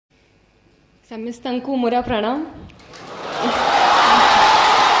Samistanku mora pranam.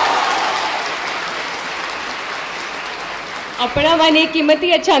 अपना माने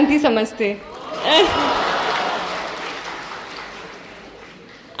कीमती अच्छांती समझते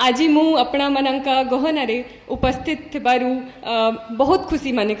आज मु अपना मनंका गहनारे उपस्थित थिबारु बहुत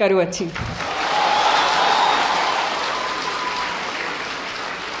खुशी माने करू अच्छी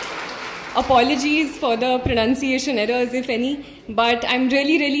Apologies for the pronunciation errors, if any, but I'm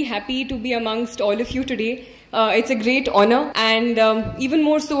really happy to be amongst all of you today. It's a great honor, and even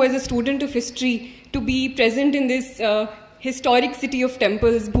more so as a student of history, to be present in this historic city of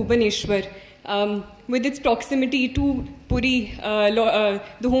temples, Bhubaneswar, with its proximity to Puri,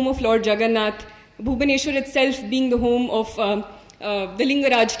 the home of Lord Jagannath, Bhubaneswar itself being the home of the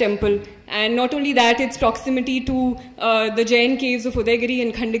Lingaraj temple, and not only that, its proximity to the Jain caves of Udaygiri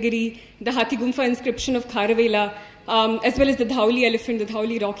and Khandagiri, the Hathi Gumfa inscription of Kharavela, as well as the Dhauli elephant, the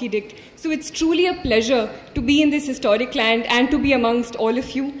Dhauli rocky dict. So it's truly a pleasure to be in this historic land and to be amongst all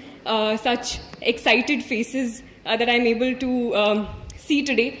of you, such excited faces that I'm able to see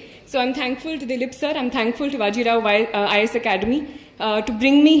today. So I'm thankful to Dilip sir, I'm thankful to Vajirao IS Academy to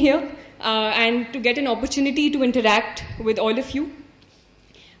bring me here and to get an opportunity to interact with all of you.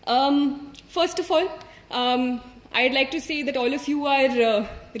 First of all, I'd like to say that all of you are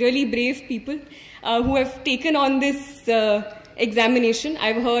really brave people who have taken on this examination.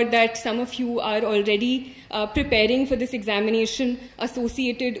 I've heard that some of you are already preparing for this examination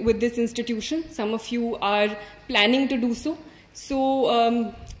associated with this institution. Some of you are planning to do so.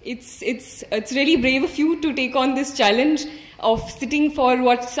 So it's really brave of you to take on this challenge of sitting for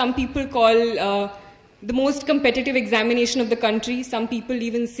what some people call the most competitive examination of the country. Some people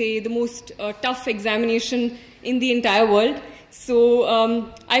even say the most tough examination in the entire world. So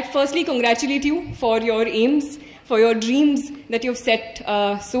I firstly congratulate you for your aims, for your dreams that you've set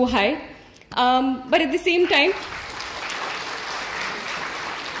so high. But at the same time,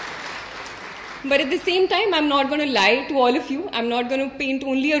 I'm not going to lie to all of you. I'm not going to paint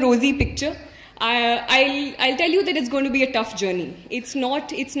only a rosy picture. I'll tell you that it's going to be a tough journey. It's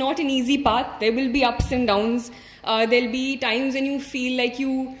not an easy path. There will be ups and downs. There'll be times when you feel like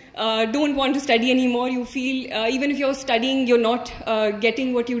you don't want to study anymore. You feel even if you're studying, you're not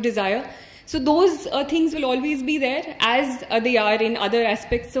getting what you desire. So those things will always be there, as they are in other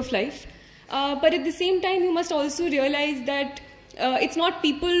aspects of life. But at the same time, you must also realize that it's not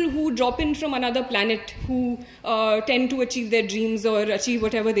people who drop in from another planet who tend to achieve their dreams or achieve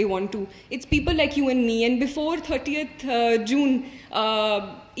whatever they want to. It's people like you and me. And before 30th June,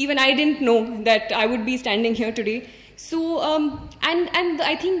 even I didn't know that I would be standing here today. So, and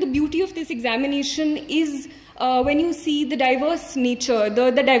I think the beauty of this examination is when you see the diverse nature,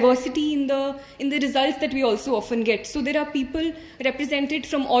 the diversity in the results that we also often get. So there are people represented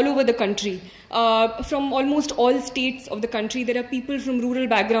from all over the country, from almost all states of the country. There are people from rural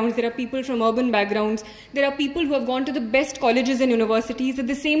backgrounds, there are people from urban backgrounds, there are people who have gone to the best colleges and universities. At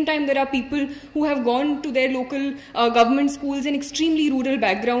the same time, there are people who have gone to their local government schools in extremely rural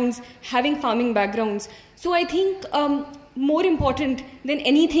backgrounds, having farming backgrounds. So I think more important than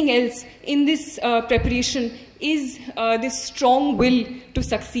anything else in this preparation is this strong will to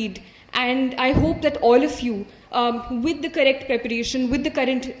succeed. And I hope that all of you, with the correct preparation, with the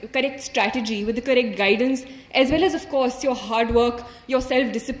correct strategy, with the correct guidance, as well as, of course, your hard work, your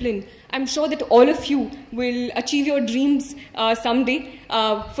self-discipline, I'm sure that all of you will achieve your dreams someday.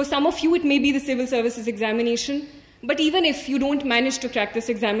 For some of you, it may be the civil services examination. But even if you don't manage to crack this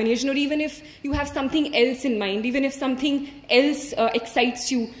examination, or even if you have something else in mind, even if something else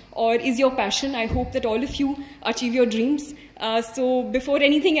excites you or is your passion, I hope that all of you achieve your dreams. So before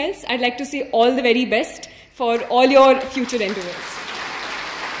anything else, I'd like to say all the very best for all your future endeavors.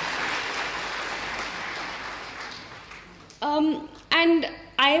 And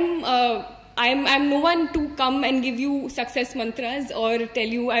I'm no one to come and give you success mantras or tell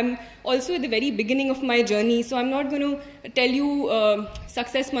you. I'm also at the very beginning of my journey, so I'm not going to tell you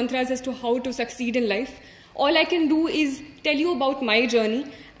success mantras as to how to succeed in life. All I can do is tell you about my journey,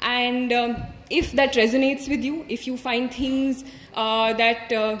 and if that resonates with you, if you find things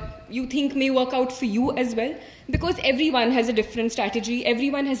that you think may work out for you as well, because everyone has a different strategy,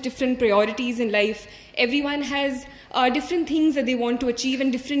 everyone has different priorities in life, everyone has different things that they want to achieve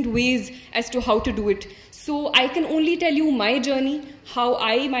and different ways as to how to do it. So I can only tell you my journey, how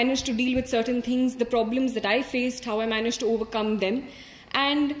I managed to deal with certain things, the problems that I faced, how I managed to overcome them.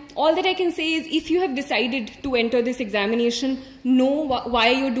 And all that I can say is, if you have decided to enter this examination, know why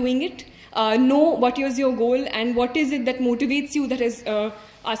you're doing it, know what is your goal and what is it that motivates you, that is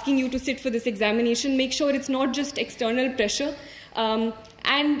asking you to sit for this examination. Make sure it's not just external pressure.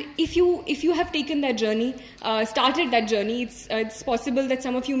 And if you have taken that journey, started that journey, it's possible that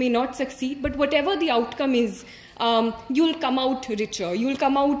some of you may not succeed, but whatever the outcome is, you'll come out richer. You'll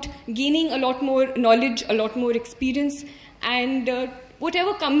come out gaining a lot more knowledge, a lot more experience, and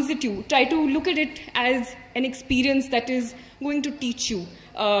whatever comes at you, try to look at it as an experience that is going to teach you.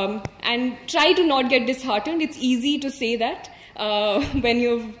 And try to not get disheartened. It's easy to say that when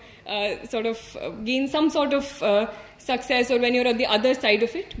you've sort of gained some sort of success, or when you're on the other side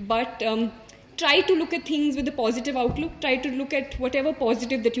of it. But try to look at things with a positive outlook. Try to look at whatever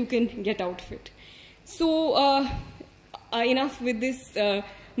positive that you can get out of it. So enough with this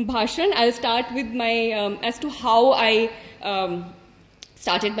bhashan. I'll start with my as to how I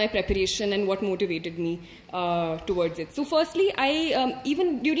started my preparation and what motivated me towards it. So firstly,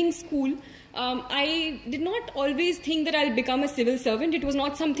 even during school, I did not always think that I'll become a civil servant. It was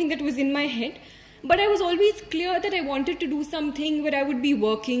not something that was in my head. But I was always clear that I wanted to do something where I would be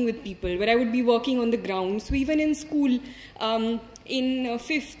working with people, where I would be working on the ground. So even in school, starting from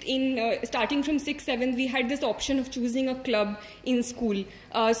 6th, 7th, we had this option of choosing a club in school.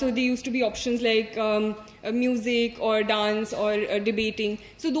 So there used to be options like music or dance or debating.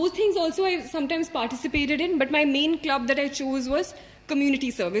 So those things also I sometimes participated in, but my main club that I chose was community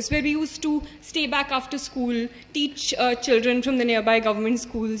service, where we used to stay back after school, teach children from the nearby government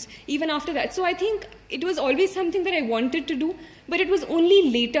schools, even after that. So I think it was always something that I wanted to do, but it was only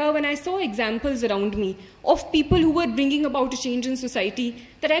later when I saw examples around me of people who were bringing about a change in society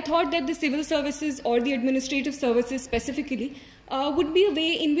that I thought that the civil services or the administrative services specifically would be a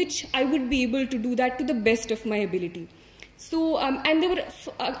way in which I would be able to do that to the best of my ability. So, and there were,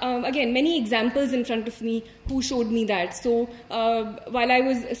 again, many examples in front of me who showed me that. So, while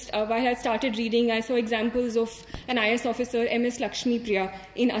I started reading, I saw examples of an IS officer, MS Lakshmi Priya,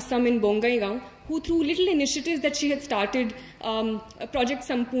 in Assam in Bongaigaon, who through little initiatives that she had started, Project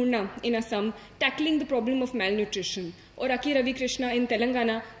Sampurna in Assam, tackling the problem of malnutrition. Or Aki Ravi Krishna in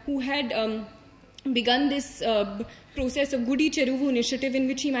Telangana, who had begun this process of Gudi Cheruvu initiative, in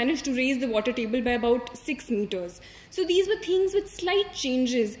which he managed to raise the water table by about 6 meters. So these were things with slight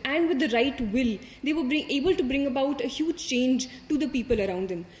changes, and with the right will, they were able to bring about a huge change to the people around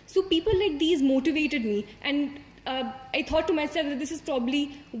them. So people like these motivated me, and I thought to myself that this is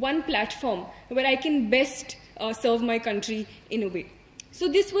probably one platform where I can best serve my country in a way. So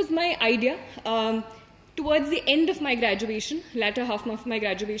this was my idea. Towards the end of my graduation, latter half of my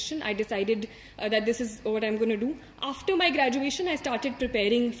graduation, I decided that this is what I'm going to do. After my graduation, I started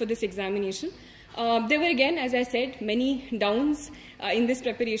preparing for this examination. There were, again, as I said, many downs in this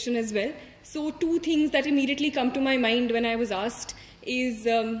preparation as well. So 2 things that immediately come to my mind when I was asked is,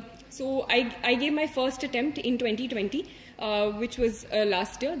 so I gave my first attempt in 2020, which was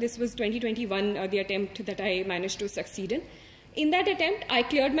last year. This was 2021, the attempt that I managed to succeed in. In that attempt, I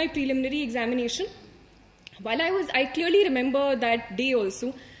cleared my preliminary examination. While I clearly remember that day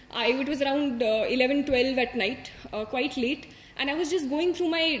also. It was around 11, 12 at night, quite late, and I was just going through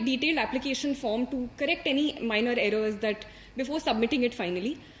my detailed application form to correct any minor errors that before submitting it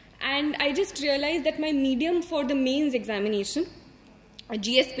finally. And I just realized that my medium for the mains examination,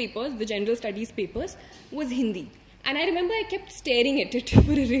 GS papers, the general studies papers, was Hindi. And I remember I kept staring at it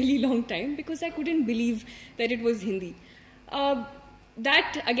for a really long time because I couldn't believe that it was Hindi.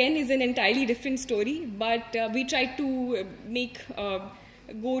 That, again, is an entirely different story, but we tried to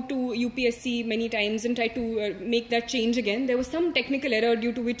go to UPSC many times and try to make that change again. There was some technical error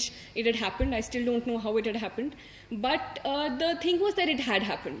due to which it had happened. I still don't know how it had happened. But the thing was that it had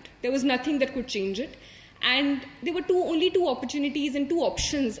happened. There was nothing that could change it. And there were only 2 opportunities and 2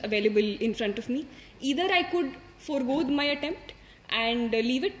 options available in front of me. Either I could forego my attempt and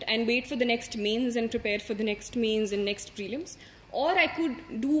leave it and wait for the next mains and prepare for the next mains and next prelims, or I could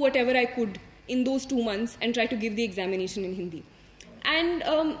do whatever I could in those 2 months and try to give the examination in Hindi. And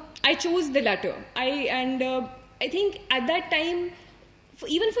I chose the latter. I think at that time,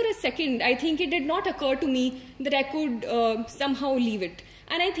 even for a second, I think it did not occur to me that I could somehow leave it.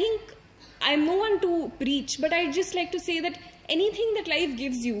 And I think I'm no one to preach, but I'd just like to say that anything that life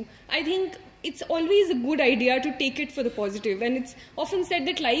gives you, I think it's always a good idea to take it for the positive. And it's often said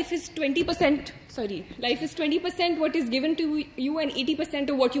that life is 20% what is given to you and 80%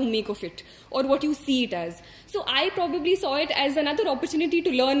 of what you make of it or what you see it as. So I probably saw it as another opportunity to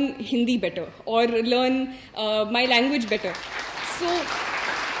learn Hindi better or learn my language better.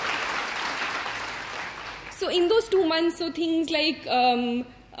 So in those 2 months, so things like,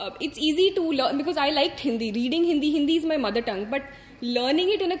 it's easy to learn because I liked Hindi. Reading Hindi is my mother tongue, but learning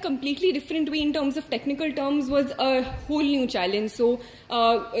it in a completely different way in terms of technical terms was a whole new challenge. So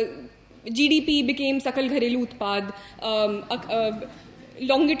GDP became Sakal Gharelu Utpad.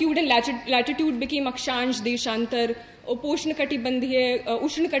 longitude and latitude became Akshansh, Deshantar,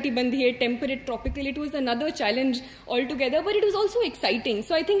 Ushna-Katibandhiya, temperate, tropical. It was another challenge altogether, but it was also exciting.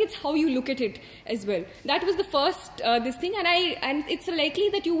 So I think it's how you look at it as well. That was the first this thing, and it's likely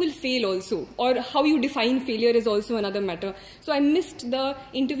that you will fail also, or how you define failure is also another matter. So I missed the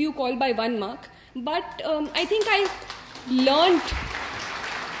interview call by 1 mark, but I think I learned.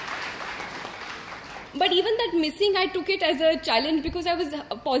 But even that missing, I took it as a challenge, because I was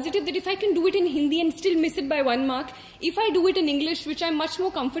positive that if I can do it in Hindi and still miss it by 1 mark, if I do it in English, which I'm much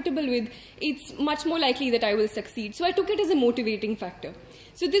more comfortable with, it's much more likely that I will succeed. So I took it as a motivating factor.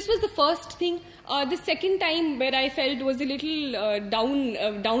 So this was the first thing. The second time where I felt was a little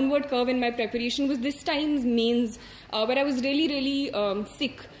downward curve in my preparation was this time's mains, where I was really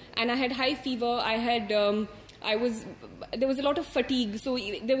sick, and I had high fever. There was a lot of fatigue. So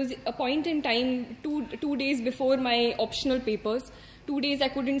there was a point in time, two days before my optional papers, 2 days I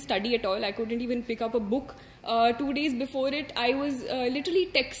couldn't study at all. I couldn't even pick up a book. 2 days before it, I was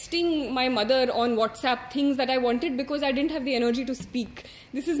literally texting my mother on WhatsApp things that I wanted, because I didn't have the energy to speak.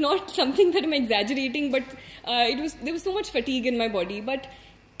 This is not something that I'm exaggerating, but there was so much fatigue in my body. But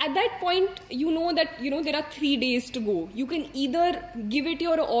at that point, you know that there are 3 days to go. You can either give it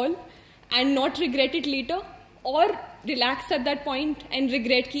your all and not regret it later, or relax at that point and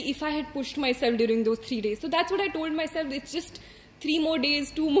regret if I had pushed myself during those 3 days. So that's what I told myself. It's just 3 more days,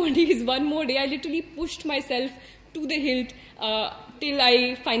 2 more days, 1 more day. I literally pushed myself to the hilt till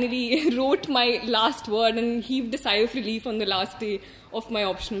I finally wrote my last word and heaved a sigh of relief on the last day of my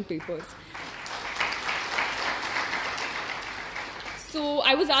optional papers. So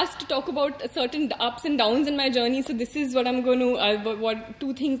I was asked to talk about certain ups and downs in my journey. So this is what I'm going to,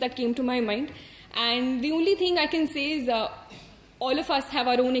 2 things that came to my mind. And the only thing I can say is all of us have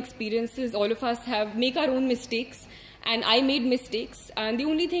our own experiences, all of us make our own mistakes, and I made mistakes. And the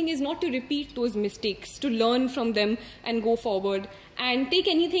only thing is not to repeat those mistakes, to learn from them and go forward. And take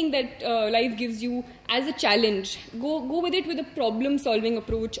anything that life gives you as a challenge. Go with it with a problem-solving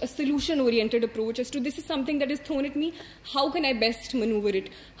approach, a solution-oriented approach as to this is something that is thrown at me. How can I best maneuver it?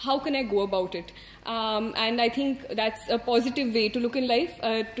 How can I go about it? And I think that's a positive way to look in life,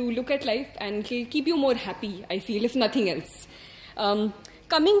 to look at life, and keep you more happy, I feel, if nothing else.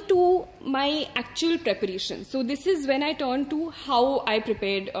 Coming to my actual preparation. So this is when I turn to how I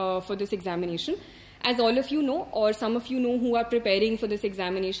prepared for this examination. As all of you know, or some of you know who are preparing for this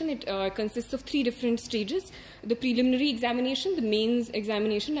examination, it consists of 3 different stages: the preliminary examination, the mains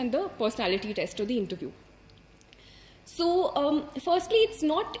examination, and the personality test or the interview. So firstly,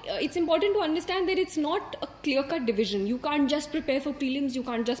 it's important to understand that it's not a clear-cut division. You can't just prepare for prelims, you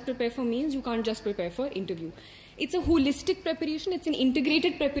can't just prepare for mains, you can't just prepare for interview. It's a holistic preparation, it's an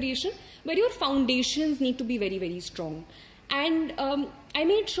integrated preparation where your foundations need to be very strong. And I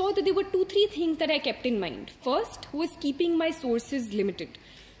made sure that there were 2-3 things that I kept in mind. First was keeping my sources limited.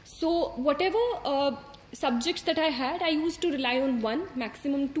 So whatever subjects that I had, I used to rely on 1,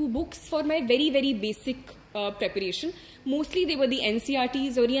 maximum 2 books for my very basic preparation. Mostly they were the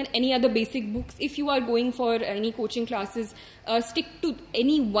NCERTs or any other basic books. If you are going for any coaching classes, stick to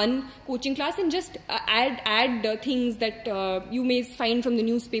any 1 coaching class and just add things that you may find from the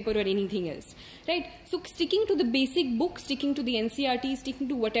newspaper or anything else. Right? So sticking to the basic book, sticking to the NCERT, sticking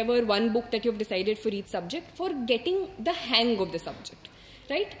to whatever 1 book that you have decided for each subject for getting the hang of the subject.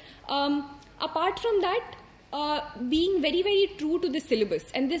 Right? Apart from that, being very true to the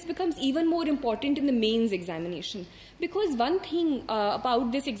syllabus, and this becomes even more important in the mains examination, because one thing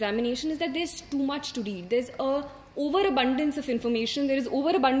about this examination is that there's too much to read. There's a overabundance of information, there is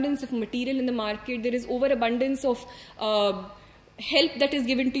overabundance of material in the market, there is overabundance of help that is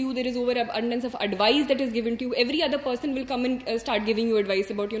given to you, there is overabundance of advice that is given to you. Every other person will come and start giving you advice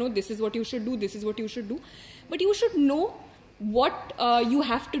about, this is what you should do, this is what you should do. But you should know what you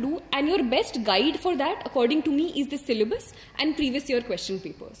have to do, and your best guide for that, according to me, is the syllabus and previous year question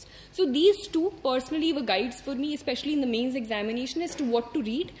papers. So these 2 personally were guides for me, especially in the mains examination, as to what to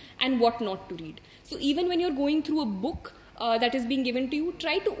read and what not to read. So even when you're going through a book that is being given to you,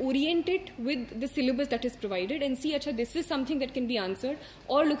 try to orient it with the syllabus that is provided and see, acha, this is something that can be answered,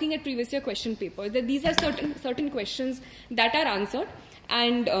 or looking at previous year question papers, that these are certain questions that are answered,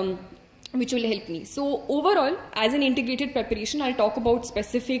 and which will help me. So overall, as an integrated preparation, I'll talk about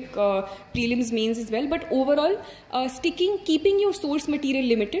specific prelims, mains as well, but overall, keeping your source material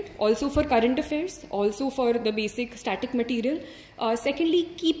limited, also for current affairs, also for the basic static material. Secondly,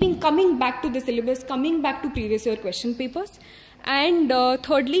 coming back to the syllabus, coming back to previous year question papers. And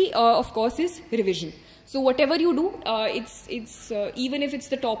thirdly, of course, is revision. So whatever you do, even if it's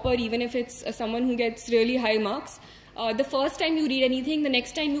the topper, even if it's someone who gets really high marks, The first time you read anything, the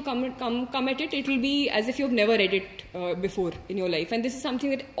next time you come at it, it will be as if you've never read it before in your life. And this is something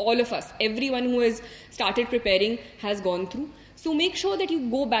that all of us, everyone who has started preparing, has gone through. So make sure that you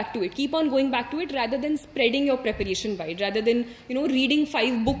go back to it, keep on going back to it, rather than spreading your preparation wide, rather than, you know, reading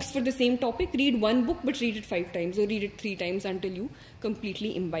 5 books for the same topic. Read one book, but read it 5 times or read it 3 times until you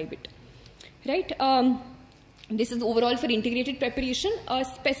completely imbibe it. Right? This is overall for integrated preparation.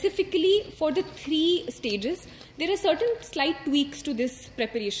 Specifically for the 3 stages, there are certain slight tweaks to this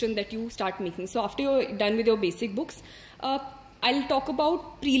preparation that you start making. So after you're done with your basic books, I'll talk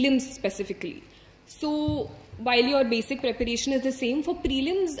about prelims specifically. So while your basic preparation is the same, for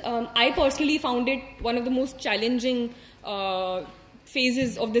prelims, I personally found it one of the most challenging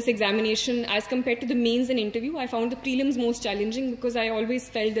phases of this examination as compared to the mains and interview. I found the prelims most challenging because I always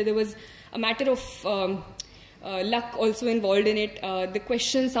felt that there was a matter of luck also involved in it. The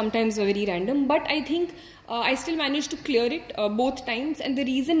questions sometimes were very random, but I think I still managed to clear it both times. And the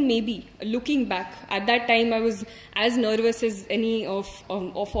reason, maybe looking back, at that time I was as nervous as any of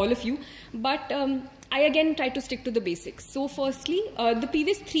all of you, but I again tried to stick to the basics. So firstly, the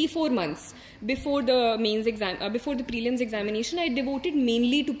previous 3-4 months before the mains exam, before the prelims examination, I devoted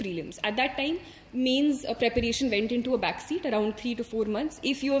mainly to prelims. At that time, mains preparation went into a backseat around 3 to 4 months.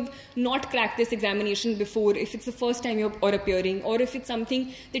 If you have not cracked this examination before, if it's the first time you're appearing, or if it's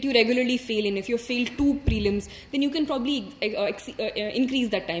something that you regularly fail in, if you failed 2 prelims, then you can probably increase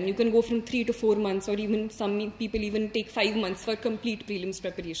that time. You can go from 3 to 4 months, or even some people even take 5 months for complete prelims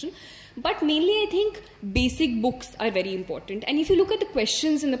preparation. But mainly I think basic books are very important. And if you look at the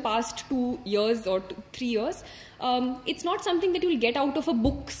questions in the past 2 years or 3 years, it's not something that you will get out of a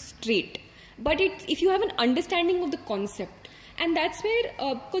book straight. But if you have an understanding of the concept, and that's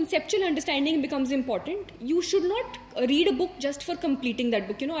where conceptual understanding becomes important. You should not read a book just for completing that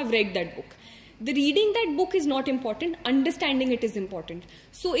book. You know, I've read that book. The reading that book is not important, understanding it is important.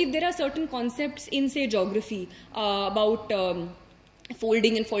 So if there are certain concepts in, say, geography about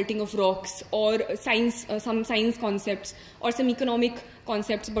folding and faulting of rocks, or science, some science concepts, or some economic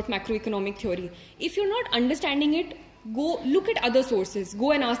concepts about macroeconomic theory, if you're not understanding it, go look at other sources,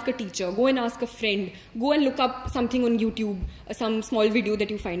 go and ask a teacher, go and ask a friend, go and look up something on YouTube, some small video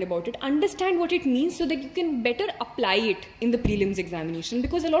that you find about it. Understand what it means so that you can better apply it in the prelims examination,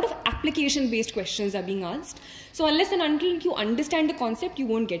 because a lot of application based questions are being asked. So unless and until you understand the concept, you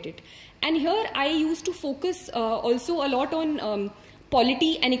won't get it. And here I used to focus also a lot on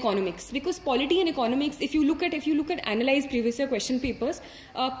polity and economics, because polity and economics, if you look at analyze previous year question papers,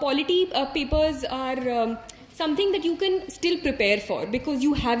 polity papers are something that you can still prepare for, because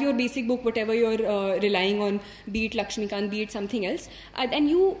you have your basic book, whatever you're relying on, be it Lakshmikant, be it something else, and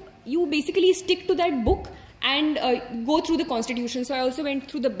you basically stick to that book and go through the constitution. So I also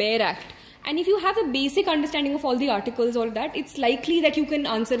went through the BEAR Act. And if you have a basic understanding of all the articles, all that, it's likely that you can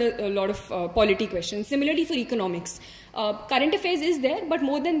answer a lot of polity questions. Similarly for economics, current affairs is there, but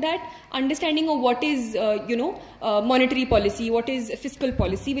more than that, understanding of what is monetary policy, what is fiscal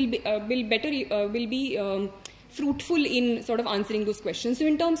policy will be fruitful in sort of answering those questions. So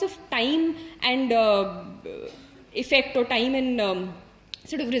in terms of time and effect, or time and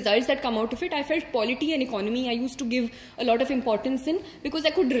sort of results that come out of it, I felt polity and economy I used to give a lot of importance in, because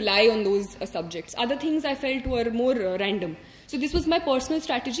I could rely on those subjects. Other things I felt were more random. So this was my personal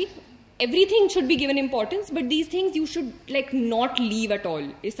strategy. Everything should be given importance, but these things you should not leave at all,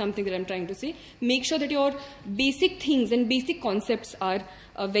 is something that I'm trying to say. Make sure that your basic things and basic concepts are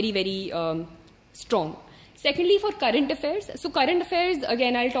very, very strong. Secondly, for current affairs, so current affairs,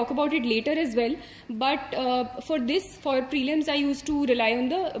 again, I'll talk about it later as well, but for prelims, I used to rely on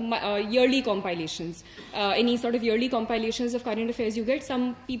the yearly compilations. Any sort of yearly compilations of current affairs you get.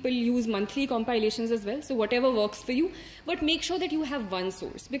 Some people use monthly compilations as well, so whatever works for you, but make sure that you have one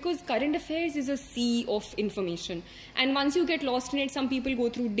source, because current affairs is a sea of information, and once you get lost in it, some people go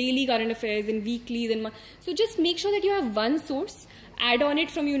through daily current affairs and weekly, so just make sure that you have one source. Add on it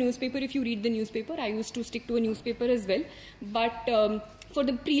from your newspaper if you read the newspaper. I used to stick to a newspaper as well. But for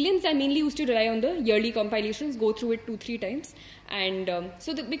the prelims, I mainly used to rely on the yearly compilations, go through it 2-3 times. And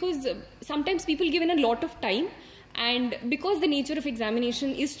because sometimes people give in a lot of time, and because the nature of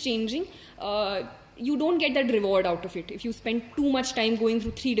examination is changing, you don't get that reward out of it if you spend too much time going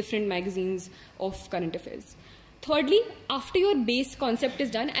through 3 different magazines of current affairs. Thirdly, after your base concept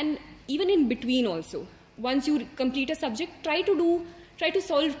is done, and even in between also, once you complete a subject, try to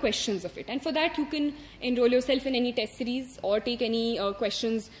solve questions of it. And for that, you can enroll yourself in any test series or take any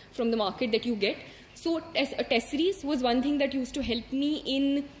questions from the market that you get. So a test series was one thing that used to help me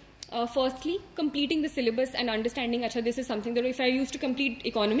in firstly completing the syllabus and understanding, this is something that if I used to complete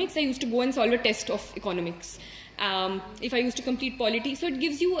economics, I used to go and solve a test of economics. if I used to complete polity. So it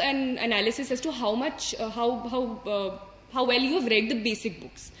gives you an analysis as to how much, how well you have read the basic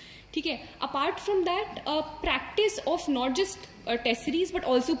books. Okay. Apart from that, practice of not just test series but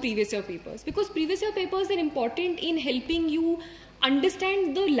also previous year papers, because previous year papers are important in helping you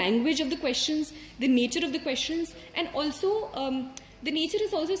understand the language of the questions, the nature of the questions, and also the nature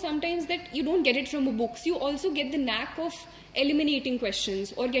is also sometimes that you don't get it from a book. So you also get the knack of eliminating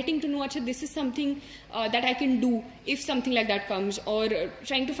questions or getting to know, Acha, this is something that I can do if something like that comes, or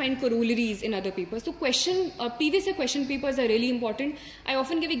trying to find corollaries in other papers. So previous year question papers are really important. I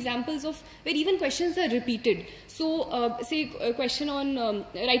often give examples of where even questions are repeated. So say a question on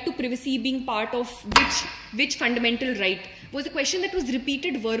right to privacy being part of which fundamental right was a question that was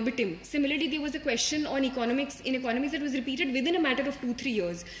repeated verbatim. Similarly, there was a question on economics that was repeated within a matter of 2-3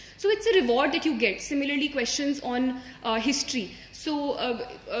 years. So it's a reward that you get. Similarly, questions on history. So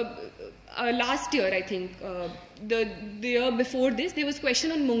last year, I think, the year before this, there was a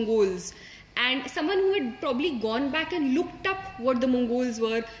question on Mongols. And someone who had probably gone back and looked up what the Mongols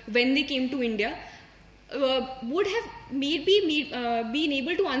were when they came to India would have maybe been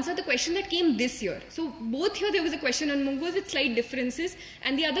able to answer the question that came this year. So both here there was a question on Mongols with slight differences,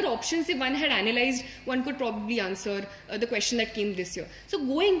 and the other options, if one had analyzed, one could probably answer the question that came this year. So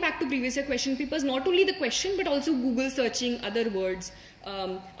going back to previous year question papers, not only the question but also Google searching other words,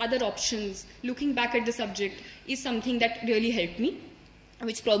 other options, looking back at the subject is something that really helped me,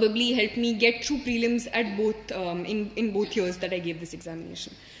 which probably helped me get through prelims at both in both years that I gave this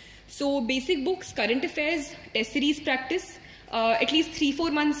examination. So basic books, current affairs, test series practice, at least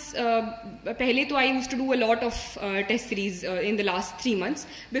 3-4 months pehle to I used to do a lot of test series in the last 3 months.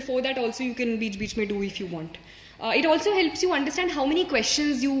 Before that also you can beech mein do if you want. It also helps you understand how many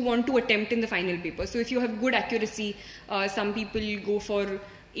questions you want to attempt in the final paper. So if you have good accuracy, some people go for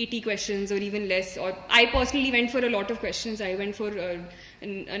 80 questions or even less, or I personally went for a lot of questions. I went for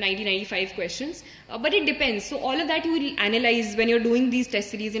 90-95 questions, but it depends. So all of that you will analyze when you're doing these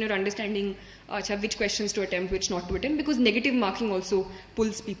test series and you're understanding which questions to attempt, which not to attempt, because negative marking also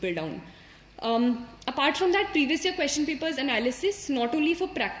pulls people down. Apart from that, previous year question papers analysis, not only for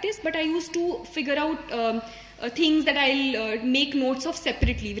practice, but I used to figure out things that I'll make notes of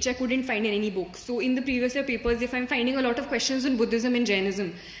separately, which I couldn't find in any book. So in the previous year papers, if I'm finding a lot of questions on Buddhism and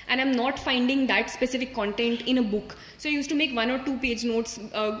Jainism, and I'm not finding that specific content in a book, so I used to make 1 or 2 page notes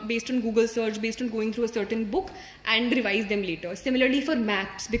based on Google search, based on going through a certain book, and revise them later. Similarly for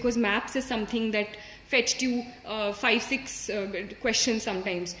maps, because maps is something that fetched you 5-6 questions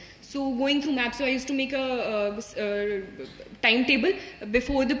sometimes. So going through maps, so I used to make a timetable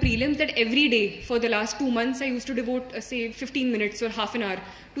before the prelims that every day for the last 2 months I used to devote say 15 minutes or half an hour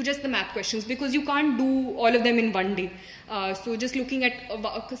to just the map questions, because you can't do all of them in one day. So just looking at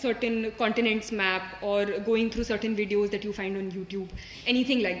a certain continent's map or going through certain videos that you find on YouTube,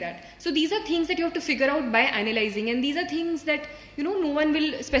 anything like that. So these are things that you have to figure out by analyzing, and these are things that no one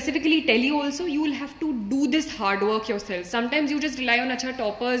will specifically tell you also. You will have to do this hard work yourself. Sometimes you just rely on acha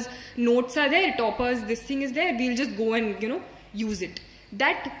toppers, notes are there, toppers, this thing is there, we'll just go and use it.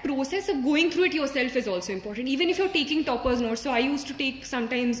 That process of going through it yourself is also important, even if you're taking toppers notes. So I used to take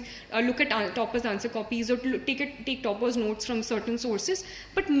sometimes look at toppers answer copies or take toppers notes from certain sources,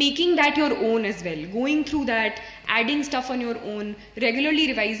 but making that your own as well, going through that, adding stuff on your own, regularly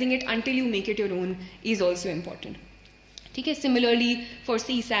revising it until you make it your own is also important. Okay, similarly for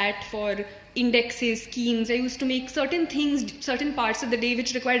CSAT, for indexes, schemes, I used to make certain things, certain parts of the day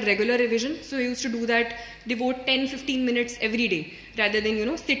which required regular revision. So I used to do that, devote 10-15 minutes every day, rather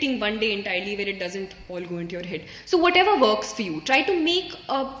than sitting one day entirely where it doesn't all go into your head. So whatever works for you, try to make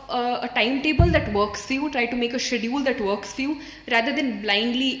a timetable that works for you, try to make a schedule that works for you, rather than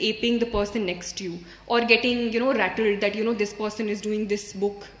blindly aping the person next to you, or getting rattled that this person is doing this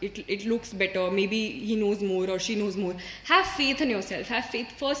book, it looks better, maybe he knows more or she knows more. Have faith in yourself. Have faith.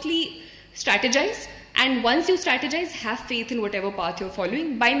 Firstly, strategize, and once you strategize, have faith in whatever path you're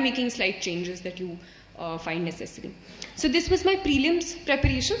following by making slight changes that you find necessary. So this was my prelims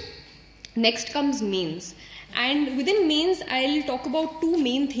preparation. Next comes mains, and within mains I'll talk about 2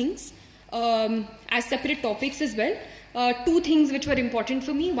 main things as separate topics as well. 2 things which were important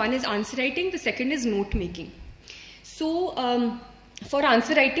for me. One is answer writing, the second is note making. So for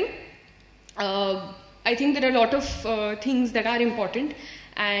answer writing, I think there are a lot of things that are important,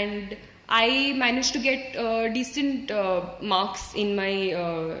 and I managed to get decent marks in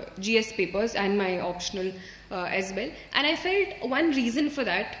my GS papers and my optional as well. And I felt one reason for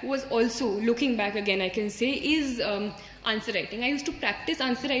that was also, looking back again I can say, is answer writing. I used to practice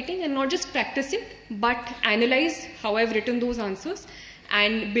answer writing, and not just practice it, but analyze how I've written those answers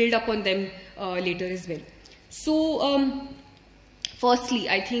and build up on them later as well. So, firstly,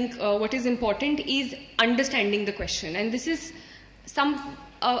 I think what is important is understanding the question, and this is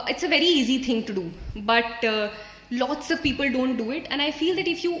it's a very easy thing to do, but lots of people don't do it, and I feel that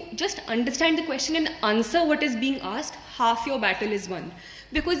if you just understand the question and answer what is being asked, half your battle is won.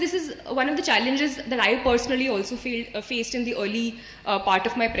 Because this is one of the challenges that I personally also faced in the early part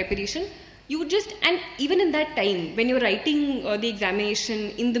of my preparation. And even in that time, when you're writing the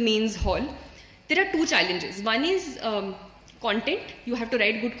examination in the mains hall, there are two challenges. One is content, you have to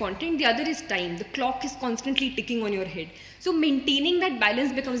write good content. The other is time. The clock is constantly ticking on your head. So maintaining that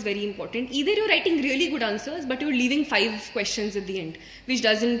balance becomes very important. Either you're writing really good answers, but you're leaving 5 questions at the end, which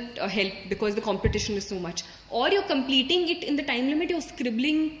doesn't help because the competition is so much. Or you're completing it in the time limit, you're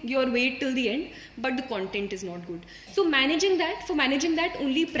scribbling your way till the end, but the content is not good. So for managing that,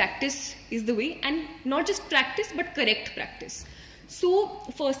 only practice is the way, and not just practice, but correct practice. So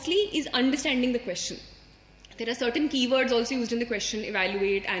firstly is understanding the question. There are certain keywords also used in the question: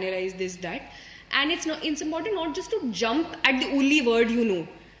 evaluate, analyze, this, that. And it's important not just to jump at the only word you know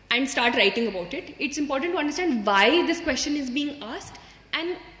and start writing about it. It's important to understand why this question is being asked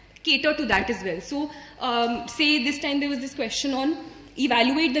and cater to that as well. So say this time there was this question on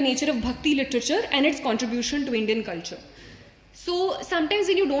evaluate the nature of Bhakti literature and its contribution to Indian culture. So sometimes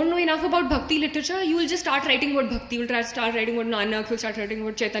when you don't know enough about Bhakti literature, you will just start writing about Bhakti. You will start writing about Nanak, you will start writing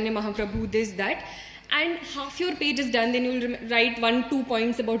about Chaitanya Mahaprabhu, this, that. And half your page is done, then you will write 1-2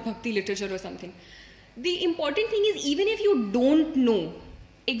 points about Bhakti literature or something. The important thing is, even if you don't know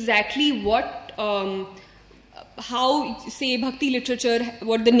exactly what, how, say, Bhakti literature,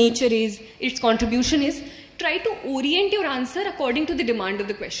 what the nature is, its contribution is, try to orient your answer according to the demand of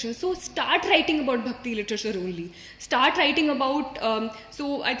the question. So start writing about Bhakti literature only. Start writing about,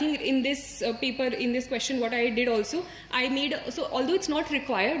 so I think in this paper, in this question, what I did also, I made, so although it's not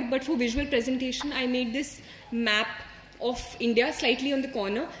required, but for visual presentation, I made this map of India slightly on the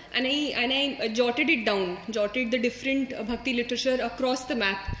corner, and I jotted it down, jotted the different Bhakti literature across the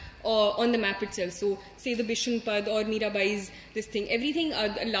map, on the map itself. So say the Bishan Pad or Mirabai's this thing, everything,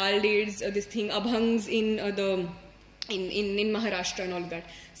 Lal Ded's this thing, Abhangs in Maharashtra and all of that.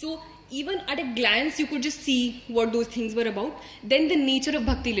 So even at a glance you could just see what those things were about. Then the nature of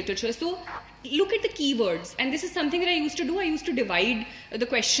Bhakti literature. So look at the keywords, and this is something that I used to do. I used to divide the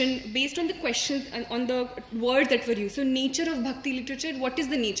question based on the questions and on the words that were used. So nature of Bhakti literature, what is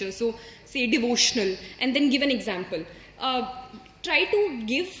the nature? So say devotional, and then give an example. Try to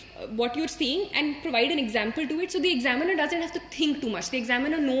give what you're saying and provide an example to it, so the examiner doesn't have to think too much. The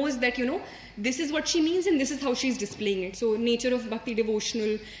examiner knows that, you know, this is what she means and this is how she's displaying it. So nature of Bhakti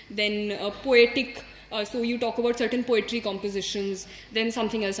devotional, then poetic, so you talk about certain poetry compositions, then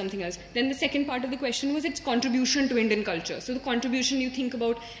something else. Then the second part of the question was its contribution to Indian culture. So the contribution you think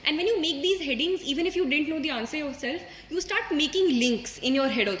about, and when you make these headings, even if you didn't know the answer yourself, you start making links in your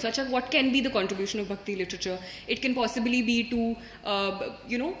head also. Such as what can be the contribution of Bhakti literature? It can possibly be to,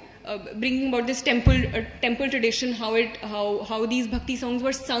 bringing about this temple tradition, how these Bhakti songs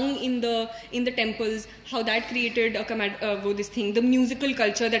were sung in the temples, how that created the musical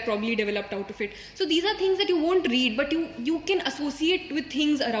culture that probably developed out of it. So these are things that you won't read, but you can associate with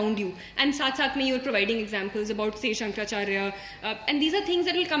things around you. And saath mein you're providing examples about, say, Shankaracharya, and these are things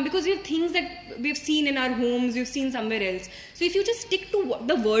that will come because we have things that we've seen in our homes, we've seen somewhere else. So if you just stick to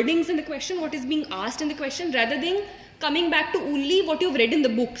the wordings in the question, what is being asked in the question, rather than coming back to only what you've read in the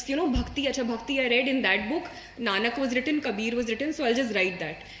books, you know, Bhakti I read in that book, Nanak was written, Kabir was written, so I'll just write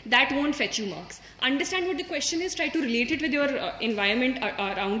that. That won't fetch you marks. Understand what the question is, try to relate it with your environment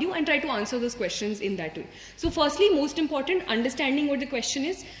around you, and try to answer those questions in that way. So firstly, most important, understanding what the question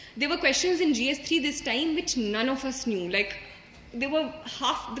is. There were questions in GS3 this time which none of us knew. Like, there were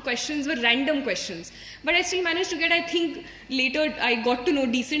half the questions were random questions, but I still managed to get, I think later I got to know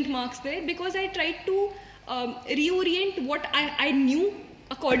decent marks there, because I tried to reorient what I knew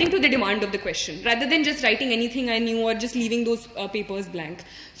according to the demand of the question, rather than just writing anything I knew or just leaving those papers blank.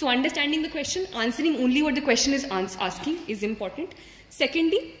 So understanding the question, answering only what the question is asking is important.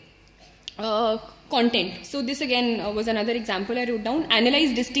 Secondly, content. So this again was another example I wrote down.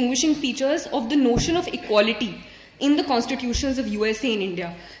 Analyze distinguishing features of the notion of equality in the constitutions of USA and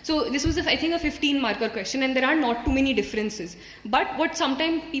India. So this was, I think, a 15-marker question, and there are not too many differences. But what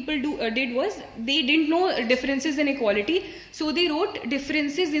sometimes people did was, they didn't know differences in equality, so they wrote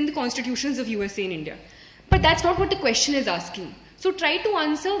differences in the constitutions of USA and India. But that's not what the question is asking. So try to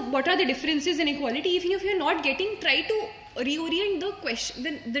answer what are the differences in equality. Even if you're not getting, try to reorient the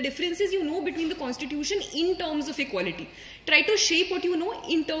question, the differences you know between the constitution in terms of equality. Try to shape what you know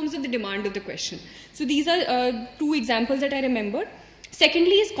in terms of the demand of the question. So these are 2 examples that I remembered.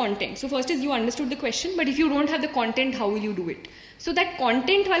 Secondly is content. So first is you understood the question, but if you don't have the content, how will you do it? So that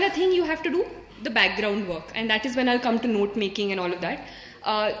content wala thing, you have to do the background work, and that is when I'll come to note making and all of that.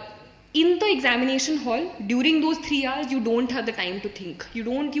 In the examination hall, during those 3 hours, you don't have the time to think. You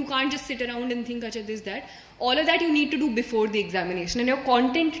can't just sit around and think, acha, this, that. All of that you need to do before the examination, and your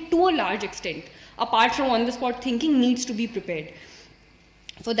content, to a large extent, apart from on-the-spot thinking, needs to be prepared.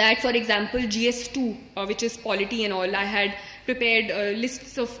 For that, for example, GS2, which is polity and all, I had prepared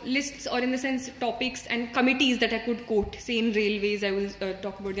lists, or in the sense topics and committees that I could quote. Say in railways, I will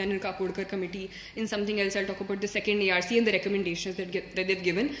talk about the Anil Kakodkar committee. In something else, I'll talk about the second ARC and the recommendations that they've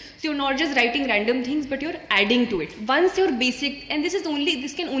given. So you're not just writing random things, but you're adding to it. Once your basic, and this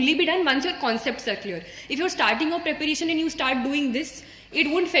can only be done once your concepts are clear. If you're starting your preparation and you start doing this, it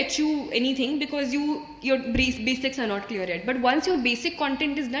won't fetch you anything because your basics are not clear yet. But once your basic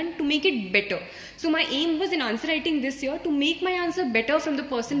content is done, to make it better. So my aim was in answer writing this year to make my answer better from the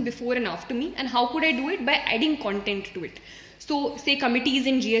person before and after me. And how could I do it? By adding content to it. So say committees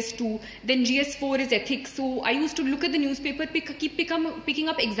in GS2, then GS4 is ethics. So I used to look at the newspaper, keep picking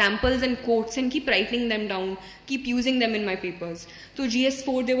up examples and quotes and keep writing them down, keep using them in my papers. So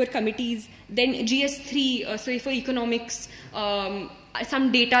GS4, there were committees. Then GS3, so for economics,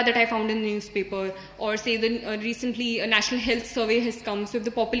 some data that I found in the newspaper, or say recently a national health survey has come. So if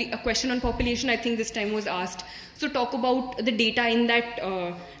a question on population, I think this time was asked. So talk about the data in that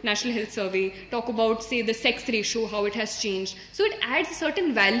national health survey, talk about say the sex ratio, how it has changed. So it adds a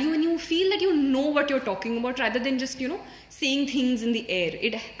certain value and you feel that you know what you're talking about rather than just, saying things in the air.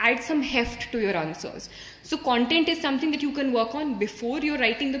 It adds some heft to your answers. So content is something that you can work on before you're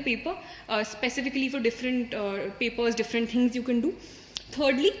writing the paper, specifically for different papers, different things you can do.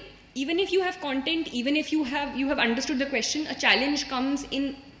 Thirdly, even if you have content, even if you have understood the question, a challenge comes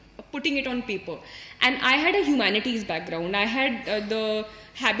in putting it on paper. And I had a humanities background. I had the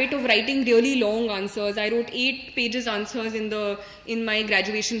habit of writing really long answers. I wrote 8 pages answers in my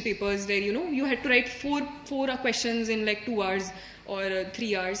graduation papers where, you had to write four questions in like 2 hours or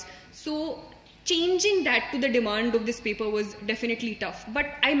 3 hours. So changing that to the demand of this paper was definitely tough, but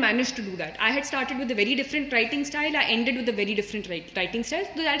I managed to do that. I had started with a very different writing style. I ended with a very different writing style.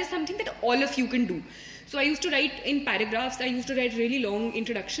 So that is something that all of you can do. So I used to write in paragraphs. I used to write really long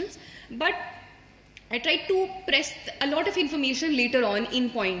introductions, but I tried to press a lot of information later on in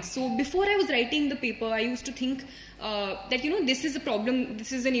points. So before I was writing the paper, I used to think that, this is a problem,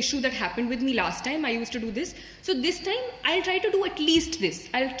 this is an issue that happened with me last time. I used to do this. So this time, I'll try to do at least this.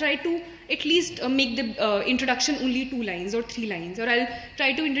 I'll try to at least make the introduction only 2 lines or 3 lines. Or I'll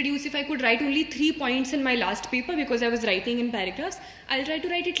try to introduce, if I could write only 3 points in my last paper because I was writing in paragraphs, I'll try to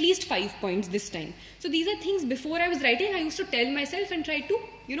write at least 5 points this time. So these are things before I was writing, I used to tell myself and try to,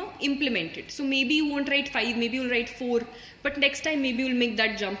 implement it. So maybe you won't write 5, maybe you'll write 4, but next time maybe you'll make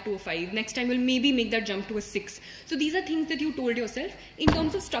that jump to a 5. Next time you'll maybe make that jump to a 6. So these are things that you told yourself. In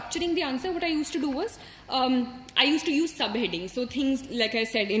terms of structuring the answer, what I used to do was, I used to use subheadings. So things, like I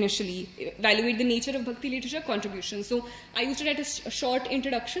said initially, evaluate the nature of Bhakti literature, contribution. So I used to write a short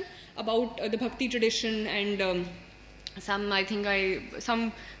introduction about the Bhakti tradition and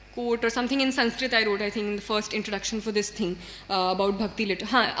some quote or something in Sanskrit I wrote, I think, in the first introduction for this thing about Bhakti literature.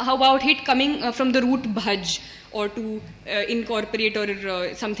 How about it coming from the root bhaj, or to incorporate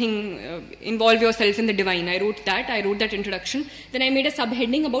or something, involve yourself in the divine. I wrote that introduction. Then I made a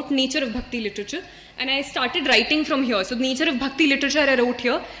subheading about nature of Bhakti literature. And I started writing from here. So the nature of Bhakti literature I wrote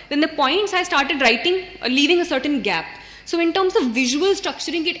here. Then the points I started writing, leaving a certain gap. So in terms of visual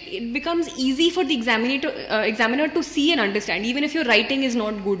structuring, it becomes easy for the examiner to see and understand. Even if your writing is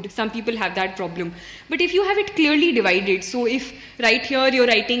not good, some people have that problem. But if you have it clearly divided, so if right here you're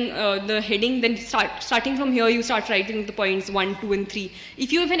writing the heading, then starting from here you start writing the points 1, 2 and 3.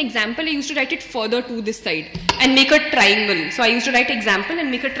 If you have an example, I used to write it further to this side and make a triangle. So I used to write example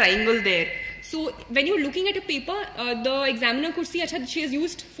and make a triangle there. So when you're looking at a paper, the examiner could see she has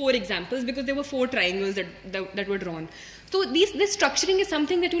used 4 examples because there were 4 triangles that were drawn. So this structuring is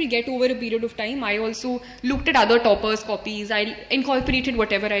something that you will get over a period of time. I also looked at other toppers' copies. I incorporated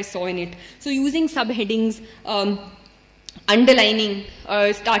whatever I saw in it. So using subheadings, underlining,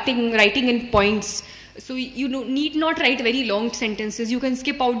 starting writing in points. So you need not write very long sentences. You can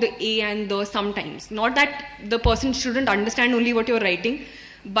skip out the a and the sometimes. Not that the person shouldn't understand only what you're writing,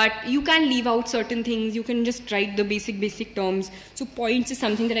 but you can leave out certain things. You can just write the basic terms. So points is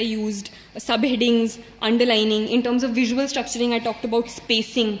something that I used. Subheadings, underlining. In terms of visual structuring, I talked about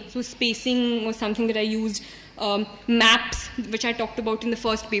spacing. So spacing was something that I used. Maps, which I talked about in the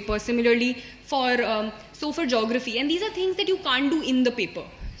first paper. Similarly, for geography. And these are things that you can't do in the paper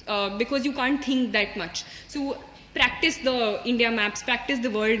because you can't think that much. So practice the India maps, practice the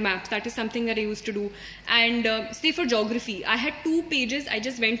world maps. That is something that I used to do. And say for geography, I had 2 pages. I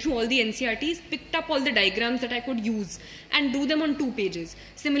just went through all the NCRTs, picked up all the diagrams that I could use and do them on 2 pages.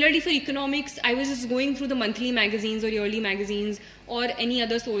 Similarly for economics, I was just going through the monthly magazines or yearly magazines or any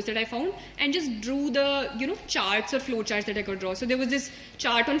other source that I found and just drew the, you know, charts or flow charts that I could draw. So there was this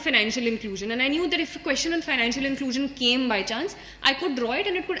chart on financial inclusion, and I knew that if a question on financial inclusion came by chance, I could draw it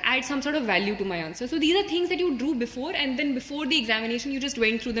and it could add some sort of value to my answer. So these are things that you drew before, and then before the examination you just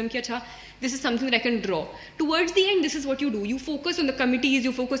went through them, ki, acha, this is something that I can draw. Towards the end, this is what you do. You focus on the committees,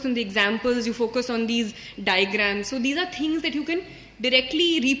 you focus on the examples, you focus on these diagrams. So these are things that you can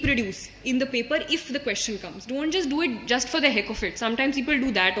directly reproduce in the paper if the question comes. Don't just do it just for the heck of it. Sometimes people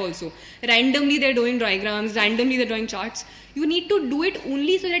do that also. Randomly they're doing diagrams, randomly they're drawing charts. You need to do it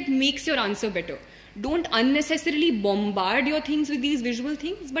only so that it makes your answer better. Don't unnecessarily bombard your things with these visual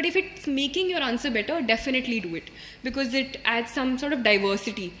things, but if it's making your answer better, definitely do it, because it adds some sort of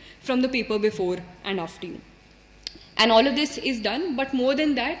diversity from the paper before and after you. And all of this is done, but more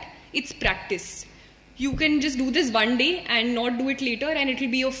than that, it's practice. You can just do this one day and not do it later, and it will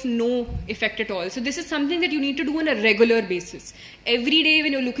be of no effect at all. So this is something that you need to do on a regular basis. Every day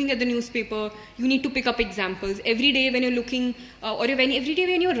when you're looking at the newspaper, you need to pick up examples. Every day when you're looking, every day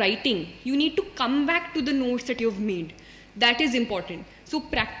when you're writing, you need to come back to the notes that you've made. That is important. So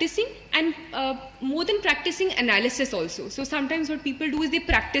practicing, and more than practicing, analysis also. So sometimes what people do is they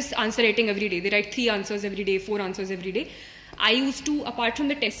practice answer writing every day. They write 3 answers every day, 4 answers every day. I used to, apart from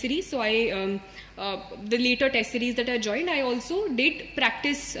the test series, so the later test series that I joined, I also did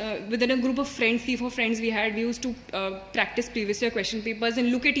practice within a group of friends, 3-4 friends we had. We used to practice previous year question papers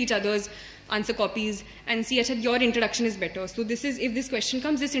and look at each other's answer copies and see, acha, your introduction is better. So this is, if this question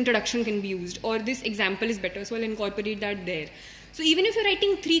comes, this introduction can be used, or this example is better, so I'll incorporate that there. So even if you're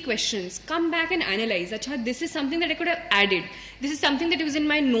writing 3 questions, come back and analyze, acha, this is something that I could have added. This is something that was in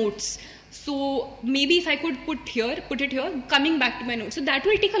my notes. So maybe if I could put it here, coming back to my notes. So that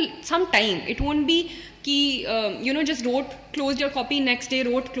will take some time. It won't be ki, just wrote, closed your copy, next day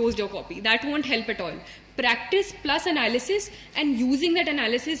wrote, closed your copy. That won't help at all. Practice plus analysis, and using that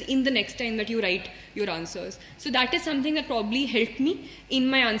analysis in the next time that you write your answers. So that is something that probably helped me in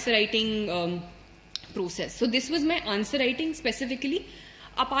my answer writing process. So this was my answer writing specifically.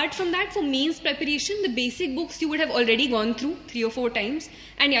 Apart from that, for mains preparation, the basic books you would have already gone through 3 or 4 times.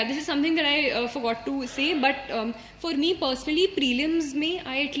 And yeah, this is something that I forgot to say, but for me personally, prelims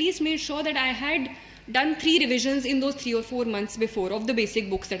I at least made sure that I had done 3 revisions in those 3 or 4 months before of the basic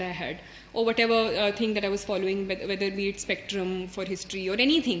books that I had, or whatever thing that I was following, whether it be it Spectrum for history or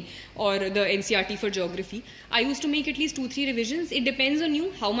anything, or the NCRT for geography. I used to make at least 2-3 revisions. It depends on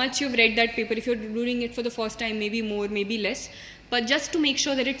you, how much you've read that paper. If you're doing it for the first time, maybe more, maybe less, but just to make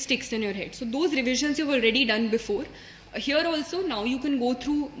sure that it sticks in your head. So those revisions you've already done before. Here also, now you can go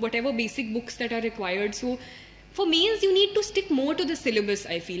through whatever basic books that are required. So for mains, you need to stick more to the syllabus,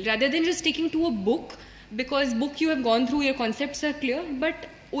 I feel, rather than just sticking to a book, because book you have gone through, your concepts are clear, but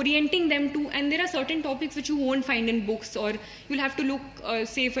orienting them to, and there are certain topics which you won't find in books, or you'll have to look,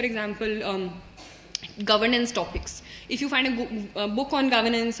 say for example, governance topics. If you find a book on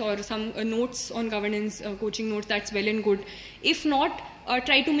governance or some notes on governance, coaching notes, that's well and good. If not,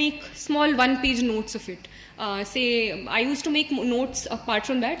 try to make small 1-page notes of it. Say, I used to make notes apart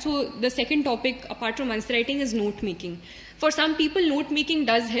from that. So the second topic apart from answer writing is note making. For some people, note making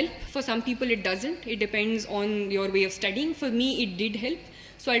does help. For some people, it doesn't. It depends on your way of studying. For me, it did help.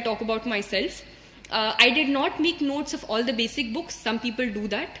 So I'll talk about myself. I did not make notes of all the basic books. Some people do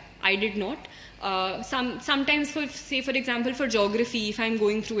that. I did not. Sometimes, for example, for geography, if I'm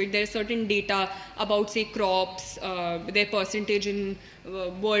going through it, there are certain data about, say, crops, their percentage in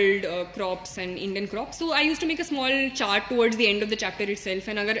world crops and Indian crops. So I used to make a small chart towards the end of the chapter itself,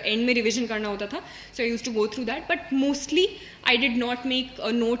 and agar end mein revision karna hota tha, so I used to go through that. But mostly, I did not make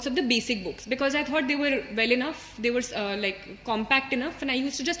notes of the basic books, because I thought they were well enough, they were like compact enough, and I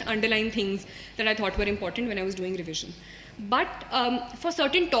used to just underline things that I thought were important when I was doing revision. But for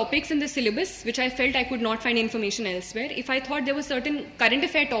certain topics in the syllabus, which I felt I could not find information elsewhere, if I thought there were certain current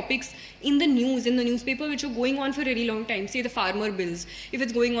affair topics in the news, in the newspaper, which are going on for a really long time, say the farmer bills, if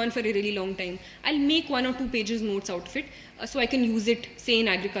it's going on for a really long time, I'll make 1 or 2 pages notes out of it, so I can use it, say, in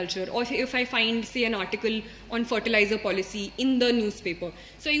agriculture, or if I find, say, an article on fertilizer policy in the newspaper.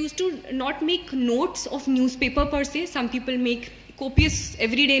 So I used to not make notes of newspaper per se. Some people make copious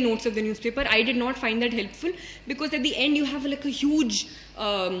everyday notes of the newspaper. I did not find that helpful, because at the end you have like a huge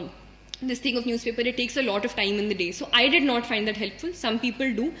this thing of newspaper, it takes a lot of time in the day. So I did not find that helpful. Some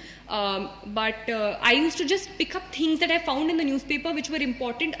people do. But I used to just pick up things that I found in the newspaper which were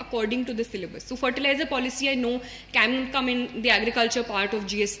important according to the syllabus. So fertilizer policy, I know, can come in the agriculture part of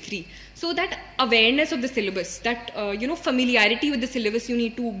GS3. So that awareness of the syllabus, that familiarity with the syllabus you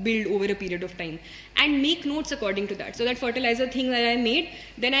need to build over a period of time and make notes according to that. So that fertilizer thing that I made,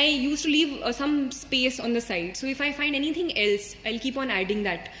 then I used to leave some space on the side. So if I find anything else, I'll keep on adding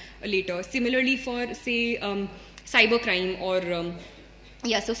that later. Similarly for, say, cybercrime or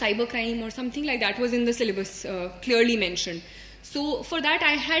so cybercrime or something like that was in the syllabus clearly mentioned. So for that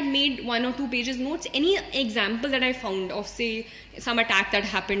I had made 1 or 2 pages notes. Any example that I found of, say, some attack that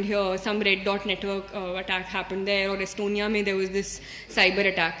happened here, some red dot network attack happened there, or Estonia there was this cyber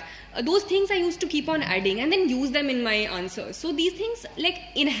attack. Those things I used to keep on adding and then use them in my answers. So these things like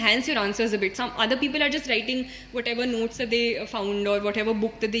enhance your answers a bit. Some other people are just writing whatever notes that they found or whatever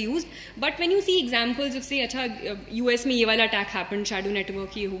book that they used. But when you see examples of, say, US में ये वाला attack happened, shadow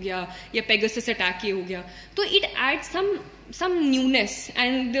network ये हो गया, या Pegasus attack ये हो गया, so it adds some newness,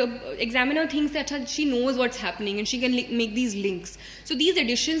 and the examiner thinks that she knows what's happening and she can make these links. So these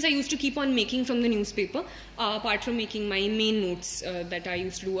additions I used to keep on making from the newspaper, apart from making my main notes that I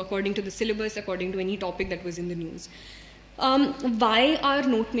used to do according to the syllabus, according to any topic that was in the news. Why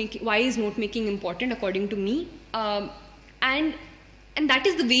is note making important according to me? And that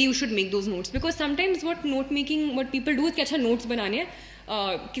is the way you should make those notes, because sometimes what people do is कि अच्छा notes बनाने हैं,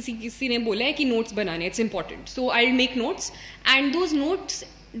 किसी ने बोला है कि notes बनाने, it's important. So I'll make notes, and those notes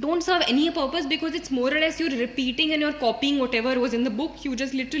don't serve any purpose because it's more or less you're repeating and you're copying whatever was in the book. You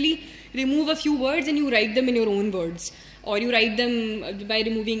just literally remove a few words and you write them in your own words, or you write them by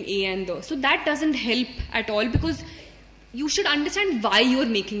removing a and the. So that doesn't help at all, because you should understand why you're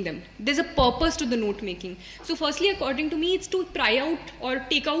making them. There's a purpose to the note making. So firstly, according to me, it's to pry out or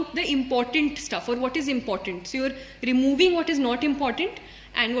take out the important stuff, or what is important. So you're removing what is not important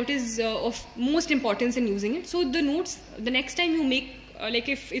and what is of most importance in using it. So the notes, the next time you make, like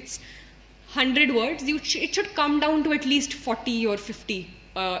if it's 100 words, it should come down to at least 40 or 50.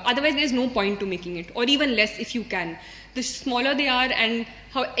 Otherwise, there's no point to making it, or even less if you can. The smaller they are, and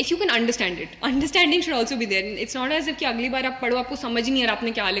if you can understand it. Understanding should also be there. It's not as if कि अगली बार आप पढ़ो आपको समझ ही नहीं आ रहा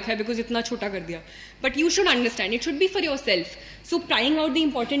आपने क्या लिखा है because इतना छोटा कर दिया. But you should understand. It should be for yourself. So prying out the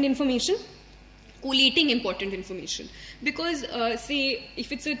important information, collating important information. Because say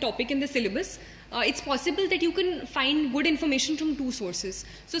if it's a topic in the syllabus, it's possible that you can find good information from 2 sources.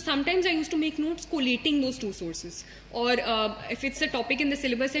 So sometimes I used to make notes collating those 2 sources. Or if it's a topic in the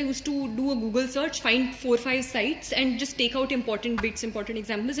syllabus, I used to do a Google search, find 4 or 5 sites and just take out important bits, important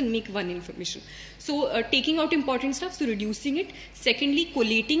examples and make one information. So taking out important stuff, so reducing it. Secondly,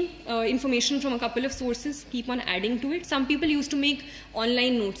 collating information from a couple of sources, keep on adding to it. Some people used to make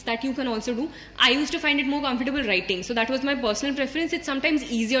online notes, that you can also do. I used to find it more comfortable writing. So that was my personal preference. It's sometimes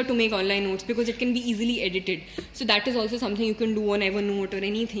easier to make online notes because it can be easily edited. So that is also something you can do on Evernote or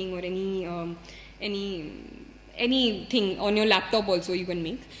anything, or anything on your laptop also you can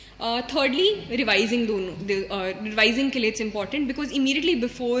make. Thirdly, revising revising it's important, because immediately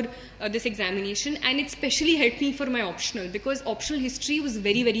before this examination, and it especially helped me for my optional, because optional history was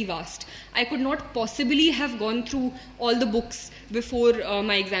very, very vast. I could not possibly have gone through all the books before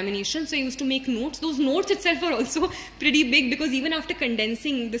my examination, so I used to make notes. Those notes itself are also pretty big, because even after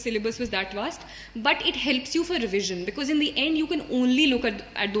condensing, the syllabus was that vast, but it helps you for revision, because in the end you can only look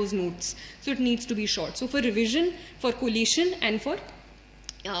at those notes, so it needs to be short. So for revision, for collation, and for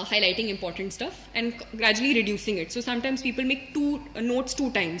highlighting important stuff and gradually reducing it. So sometimes people make notes 2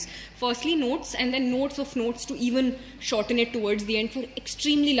 times. Firstly notes, and then notes of notes to even shorten it towards the end for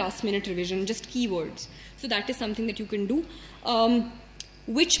extremely last minute revision, just keywords. So that is something that you can do.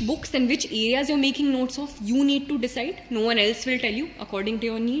 Which books and which areas you're making notes of, you need to decide. No one else will tell you according to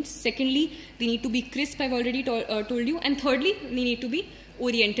your needs. Secondly, they need to be crisp, I've already told you. And thirdly, they need to be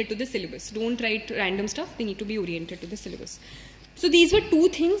oriented to the syllabus. Don't write random stuff, they need to be oriented to the syllabus. So these were 2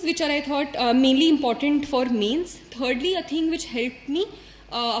 things which are, I thought, mainly important for mains. Thirdly, a thing which helped me,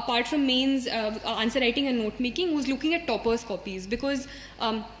 apart from mains, answer writing and note making, was looking at toppers copies, because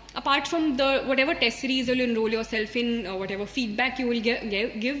apart from the whatever test series you'll enroll yourself in, whatever feedback you will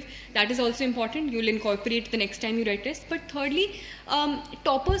give, that is also important. You'll incorporate the next time you write tests. But thirdly,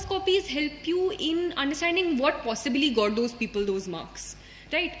 toppers copies help you in understanding what possibly got those people those marks.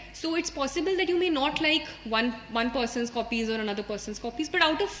 Right? So it's possible that you may not like one person's copies or another person's copies, but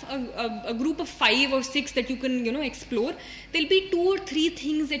out of a group of 5 or 6 that you can, explore, there'll be 2 or 3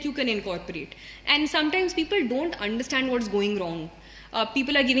 things that you can incorporate. And sometimes people don't understand what's going wrong.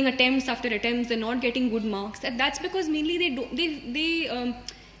 People are giving attempts after attempts, they're not getting good marks. And that's because mainly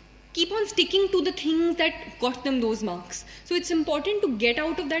keep on sticking to the things that got them those marks. So it's important to get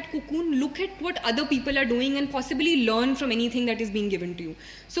out of that cocoon, look at what other people are doing, and possibly learn from anything that is being given to you.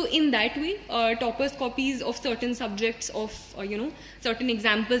 So in that way, toppers copies of certain subjects, of certain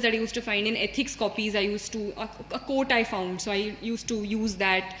examples that I used to find in ethics copies, I used to, a quote I found, so I used to use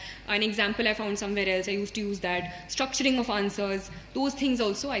that. An example I found somewhere else, I used to use that. Structuring of answers, those things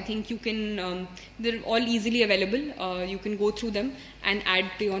also, I think you can, they're all easily available. You can go through them and add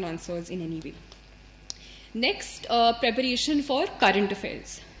to your answers in any way. Next, preparation for current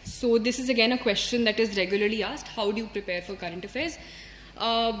affairs. So this is again a question that is regularly asked. How do you prepare for current affairs?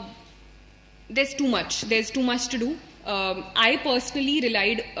 There's too much to do. I personally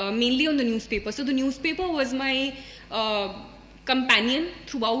relied mainly on the newspaper. So the newspaper was my companion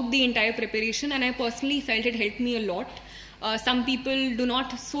throughout the entire preparation, and I personally felt it helped me a lot. Some people do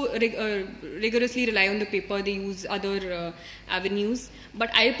not so rigorously rely on the paper, they use other avenues. But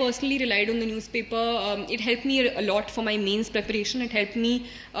I personally relied on the newspaper. It helped me a lot for my mains preparation. It helped me,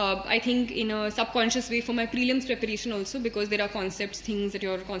 I think, in a subconscious way for my prelims preparation also, because there are concepts, things that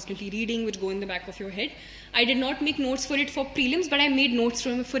you're constantly reading which go in the back of your head. I did not make notes for it for prelims, but I made notes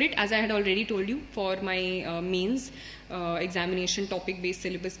for it, as I had already told you, for my mains. Examination topic-based,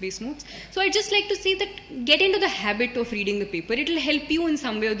 syllabus-based notes. So I just like to say that get into the habit of reading the paper. It will help you in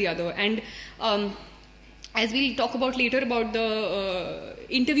some way or the other. And as we'll talk about later about the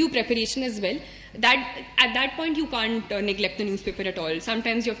interview preparation as well, that at that point you can't neglect the newspaper at all.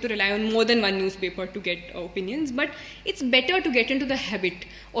 Sometimes you have to rely on more than one newspaper to get opinions, but it's better to get into the habit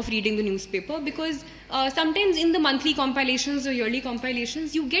of reading the newspaper, because sometimes in the monthly compilations or yearly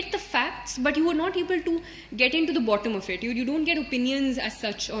compilations you get the facts, but you are not able to get into the bottom of it. You don't get opinions as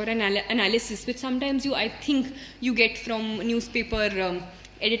such, or analysis, which sometimes I think you get from newspaper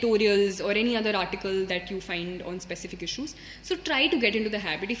editorials or any other article that you find on specific issues. So try to get into the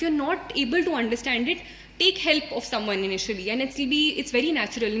habit. If you're not able to understand it, take help of someone initially, and it's very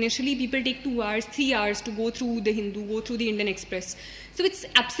natural. Initially people take 2 hours, 3 hours to go through the Hindu, go through the Indian Express. So it's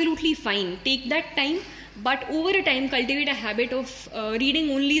absolutely fine. Take that time, but over a time cultivate a habit of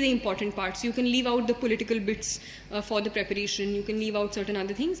reading only the important parts. You can leave out the political bits for the preparation, you can leave out certain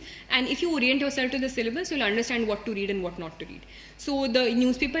other things, and if you orient yourself to the syllabus, you'll understand what to read and what not to read. So the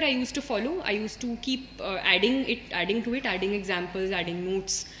newspaper I used to follow, I used to keep adding examples, adding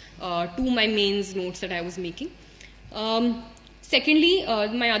notes to my mains notes that I was making. Secondly,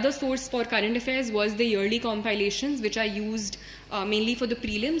 my other source for current affairs was the yearly compilations, which I used mainly for the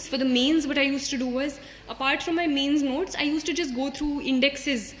prelims. For the mains, what I used to do was, apart from my mains notes, I used to just go through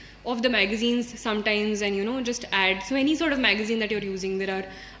indexes of the magazines sometimes and just add. So any sort of magazine that you're using, there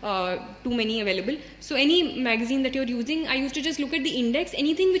are too many available. So any magazine that you're using, I used to just look at the index.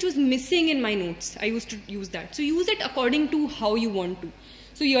 Anything which was missing in my notes, I used to use that. So use it according to how you want to.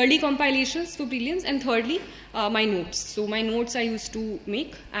 So yearly compilations for prelims, and thirdly, my notes. So my notes I used to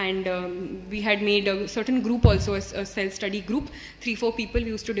make, and we had made a certain group also, a self-study group, 3-4 people. We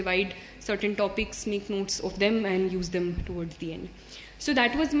used to divide certain topics, make notes of them, and use them towards the end. So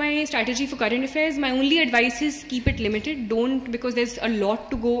that was my strategy for current affairs. My only advice is keep it limited. Don't, because there's a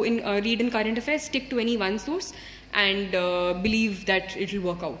lot to go in read in current affairs, stick to any one source and believe that it will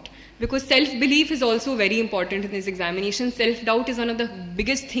work out. Because self-belief is also very important in this examination. Self-doubt is one of the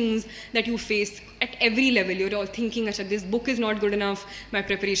biggest things that you face at every level. You're all thinking, Acha, this book is not good enough, my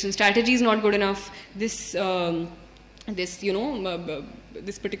preparation strategy is not good enough, this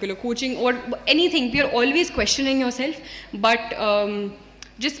particular coaching or anything. You're always questioning yourself, but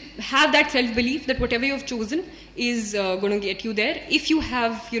just have that self-belief that whatever you've chosen is going to get you there if you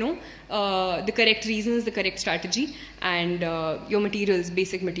have, the correct reasons, the correct strategy, and your materials,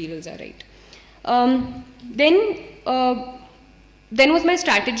 basic materials are right. Then was my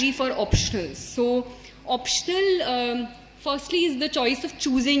strategy for optionals. So optional, firstly, is the choice of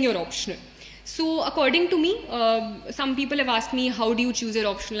choosing your optional. So according to me, some people have asked me, how do you choose your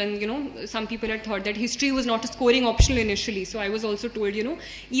optional? And some people had thought that history was not a scoring optional initially. So I was also told,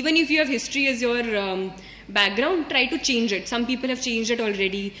 even if you have history as your background, try to change it. Some people have changed it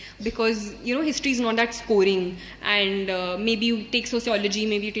already because, history is not that scoring. And maybe you take sociology,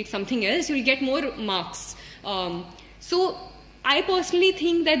 maybe you take something else, you'll get more marks. So I personally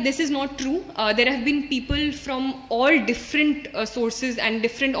think that this is not true. There have been people from all different sources and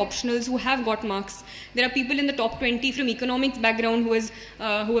different optionals who have got marks. There are people in the top 20 from economics background who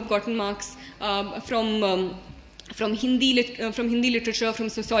have gotten marks. From from Hindi literature, from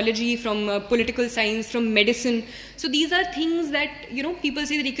sociology, from political science, from medicine. So these are things that, people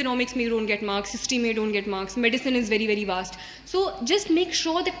say that economics may don't get marks, history may don't get marks, medicine is very, very vast. So just make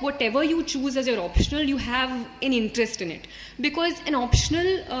sure that whatever you choose as your optional, you have an interest in it. Because an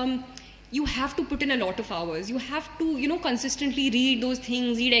optional, you have to put in a lot of hours. You have to, consistently read those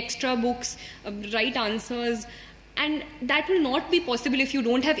things, read extra books, write answers. And that will not be possible if you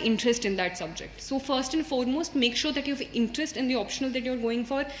don't have interest in that subject. So first and foremost, make sure that you have interest in the optional that you're going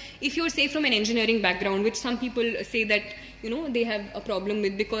for. If you're, say, from an engineering background, which some people say that, they have a problem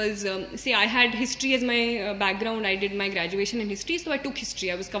with, because, say, I had history as my background. I did my graduation in history, so I took history.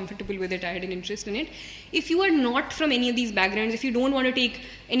 I was comfortable with it. I had an interest in it. If you are not from any of these backgrounds, if you don't want to take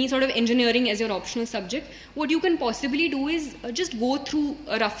any sort of engineering as your optional subject, what you can possibly do is just go through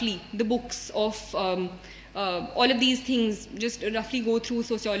roughly the books of all of these things. Just roughly go through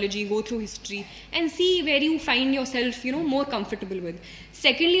sociology, go through history, and see where you find yourself, more comfortable with.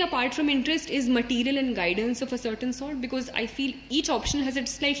 Secondly, apart from interest, is material and guidance of a certain sort, because I feel each optional has a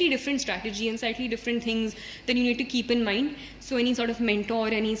slightly different strategy and slightly different things that you need to keep in mind. So any sort of mentor,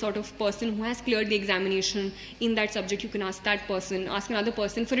 any sort of person who has cleared the examination in that subject, you can ask that person, ask another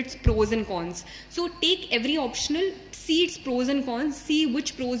person for its pros and cons. So take every optional, see its pros and cons, see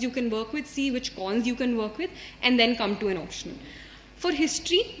which pros you can work with, see which cons you can work with, and then come to an optional. For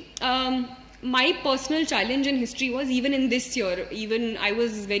history, my personal challenge in history was, even in this year, even I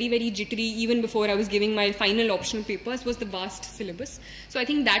was very, very jittery even before I was giving my final optional papers, was the vast syllabus. So I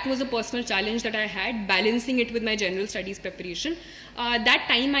think that was a personal challenge that I had, balancing it with my general studies preparation. That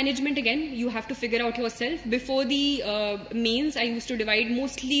time management, again, you have to figure out yourself. Before the mains, I used to divide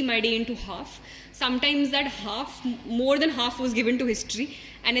mostly my day into half. Sometimes that half, more than half, was given to history,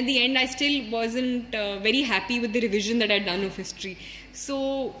 and in the end I still wasn't very happy with the revision that I'd done of history.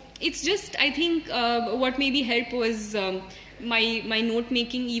 So it's just, I think what maybe helped was my note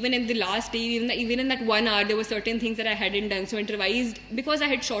making. Even in the last day, even in that 1 hour, there were certain things that I hadn't done, so I revised. Because I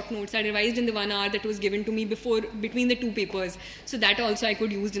had short notes, I revised in the 1 hour that was given to me between the two papers. So that also I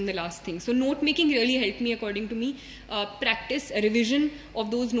could use in the last thing. So note making really helped me, according to me. Practice, revision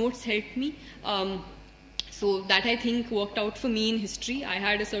of those notes helped me. So that, I think, worked out for me in history. I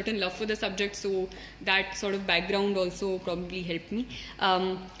had a certain love for the subject, so that sort of background also probably helped me.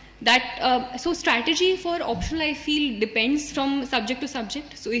 So strategy for optional, I feel, depends from subject to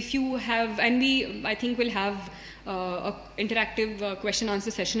subject. So if you have, and I think we'll have a interactive question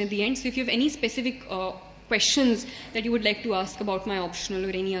answer session at the end. So if you have any specific questions that you would like to ask about my optional or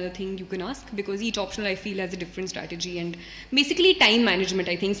any other thing, you can ask, because each optional, I feel, has a different strategy. And basically time management,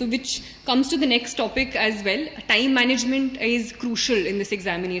 I think, so which comes to the next topic as well. Time management is crucial in this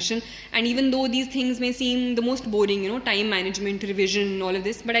examination, and even though these things may seem the most boring, time management, revision, all of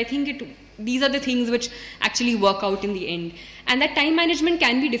this, but I think these are the things which actually work out in the end. And that time management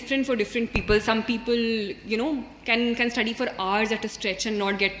can be different for different people. Some people, can study for hours at a stretch and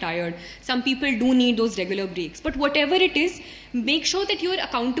not get tired. Some people do need those regular breaks. But whatever it is, make sure that you're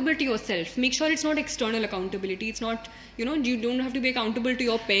accountable to yourself. Make sure it's not external accountability. It's not, you don't have to be accountable to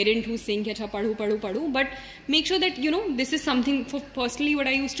your parent who's saying, Acha, padhu. But make sure that, this is something. For personally, what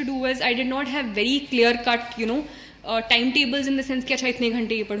I used to do was, I did not have very clear-cut, timetables in the sense कि अच्छा इतने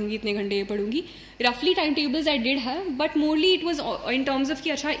घंटे ये पढ़ूंगी, इतने घंटे ये पढ़ूंगी. Roughly timetables I did have, but morely it was in terms of कि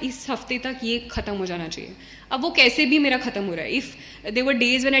अच्छा इस हफ्ते तक ये खत्म हो जाना चाहिए. अब वो कैसे भी मेरा खत्म हो रहा है. If there were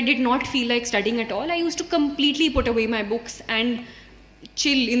days when I did not feel like studying at all, I used to completely put away my books and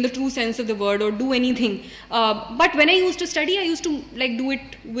chill in the true sense of the word, or do anything. But when I used to study, I used to do it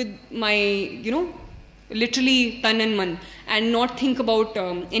with my, literally tan and man, and not think about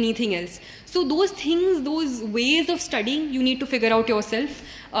anything else. So those things, those ways of studying, you need to figure out yourself.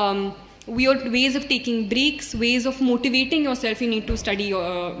 Ways of taking breaks, ways of motivating yourself, you need to study,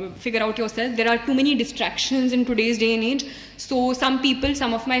 figure out yourself. There are too many distractions in today's day and age. So some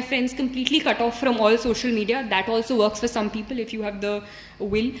of my friends completely cut off from all social media. That also works for some people if you have the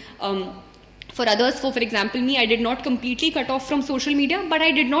will. For others, for example me, I did not completely cut off from social media, but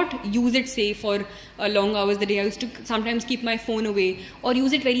I did not use it, say, for long hours a day. I used to sometimes keep my phone away or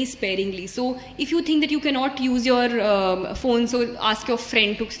use it very sparingly. So if you think that you cannot use your phone, so ask your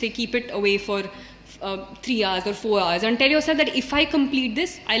friend to, say, keep it away for 3 hours or 4 hours, and tell yourself that if I complete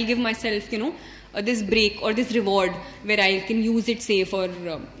this, I'll give myself, this break or this reward where I can use it, say, for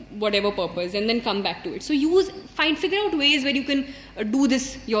whatever purpose, and then come back to it. So figure out ways where you can do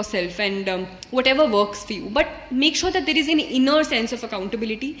this yourself, and whatever works for you. But make sure that there is an inner sense of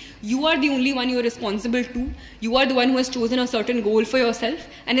accountability. You are the only one you are responsible to. You are the one who has chosen a certain goal for yourself,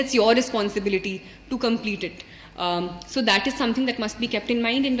 and it's your responsibility to complete it. So that is something that must be kept in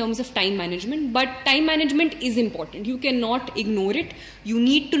mind in terms of time management. But time management is important. You cannot ignore it. You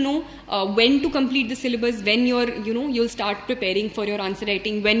need to know when to complete the syllabus, when you'll start preparing for your answer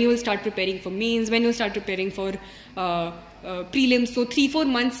writing, when you'll start preparing for mains, when you'll start preparing for prelims. So 3-4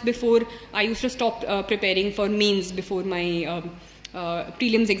 months before, I used to stop preparing for mains before my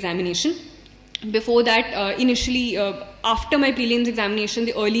prelims examination. Before that, initially, after my prelims examination,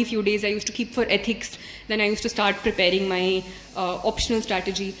 the early few days I used to keep for ethics. Then I used to start preparing my optional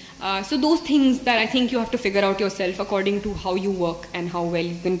strategy. So those things that I think you have to figure out yourself according to how you work and how well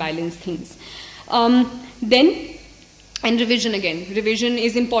you can balance things. And revision again. Revision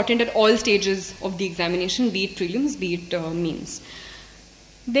is important at all stages of the examination, be it prelims, be it mains.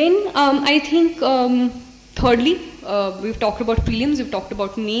 Then I think thirdly, we've talked about prelims, we've talked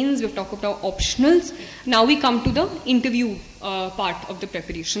about mains, we've talked about optionals. Now we come to the interview part of the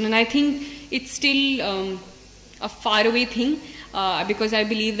preparation. And I think it's still a faraway thing because I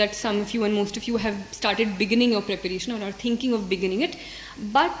believe that some of you and most of you have started beginning your preparation or are thinking of beginning it.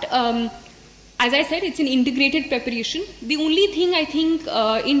 But as I said, it's an integrated preparation. The only thing I think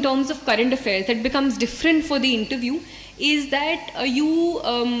in terms of current affairs that becomes different for the interview is that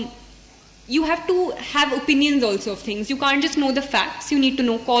you have to have opinions also of things. You can't just know the facts. You need to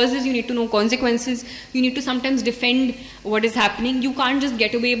know causes, you need to know consequences. You need to sometimes defend what is happening. You can't just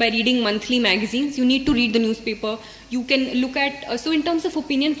get away by reading monthly magazines. You need to read the newspaper. You can look at, so in terms of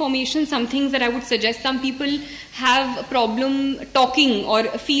opinion formation, some things that I would suggest, some people have a problem talking or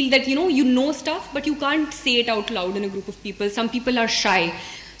feel that, you know stuff, but you can't say it out loud in a group of people. Some people are shy.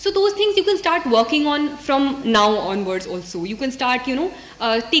 So those things you can start working on from now onwards also. You can start,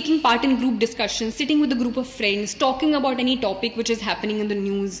 taking part in group discussions, sitting with a group of friends, talking about any topic which is happening in the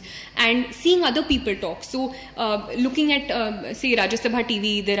news and seeing other people talk. So looking at, say, Rajya Sabha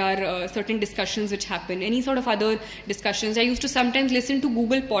TV, there are certain discussions which happen, any sort of other discussions. I used to sometimes listen to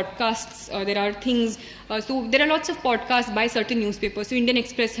Google podcasts. There are things, so there are lots of podcasts by certain newspapers. So Indian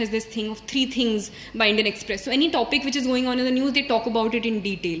Express has this thing of 3 things by Indian Express. So any topic which is going on in the news, they talk about it in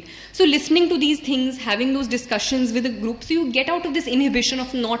detail. So listening to these things, having those discussions with a group, so you get out of this inhibition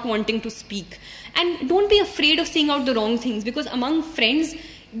of not wanting to speak. And don't be afraid of saying out the wrong things, because among friends,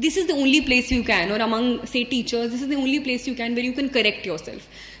 this is the only place you can, or among, say, teachers, this is the only place you can where you can correct yourself.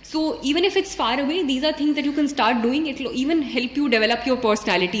 So even if it's far away, these are things that you can start doing. It will even help you develop your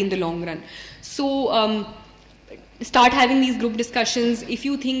personality in the long run. So start having these group discussions. If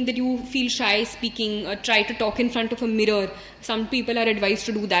you think that you feel shy speaking, try to talk in front of a mirror. Some people are advised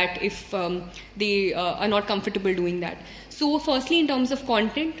to do that if they are not comfortable doing that. So firstly, in terms of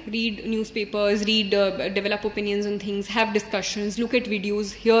content, read newspapers, develop opinions on things, have discussions, look at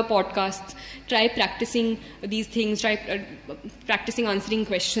videos, hear podcasts, try practicing these things, try practicing answering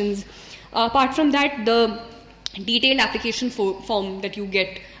questions. Apart from that, the detailed application form that you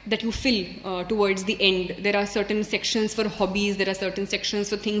get, that you fill towards the end. There are certain sections for hobbies, there are certain sections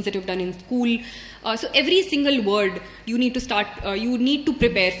for things that you've done in school. So every single word you need to start, you need to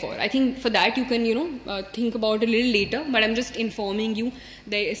prepare for. I think for that you can, think about a little later, but I'm just informing you.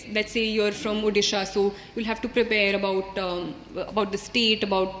 Let's say you're from Odisha, so you'll have to prepare about the state,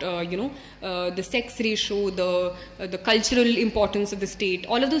 about, the sex ratio, the cultural importance of the state.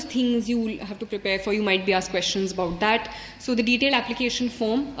 All of those things you'll have to prepare for. You might be asked questions about that. So the detailed application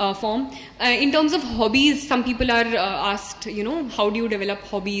form. In terms of hobbies, some people are asked, how do you develop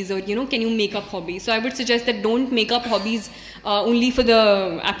hobbies, or, can you make up hobbies? So I would suggest that don't make up hobbies only for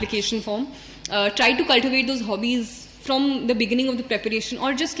the application form. Try to cultivate those hobbies from the beginning of the preparation,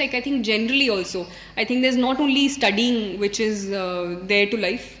 or just like, I think generally also. I think there's not only studying which is there to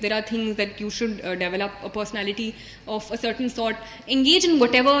life. There are things that you should develop a personality of a certain sort. Engage in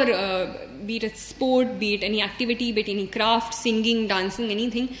whatever, be it a sport, be it any activity, be it any craft, singing, dancing,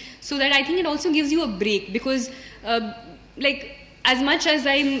 anything. So that I think it also gives you a break, because as much as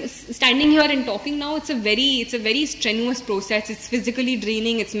I'm standing here and talking now, it's a very strenuous process. It's physically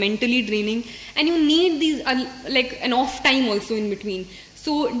draining, it's mentally draining, and you need these an off time also in between.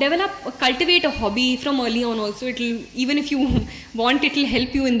 So cultivate a hobby from early on also. Even if you want, it'll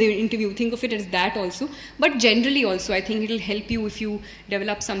help you in the interview. Think of it as that also. But generally also, I think it'll help you if you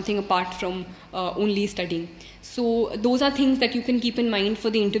develop something apart from only studying. So those are things that you can keep in mind for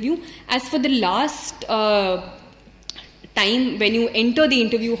the interview. As for the last time when you enter the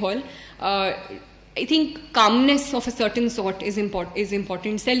interview hall, I think calmness of a certain sort is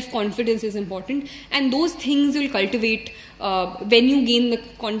important. Self-confidence is important, and those things you'll cultivate when you gain the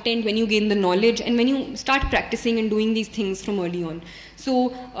content, when you gain the knowledge, and when you start practicing and doing these things from early on.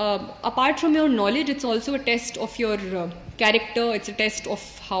 So apart from your knowledge, it's also a test of your character, it's a test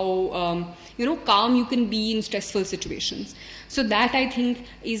of how calm you can be in stressful situations. So that, I think,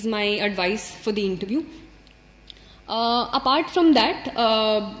 is my advice for the interview. Apart from that,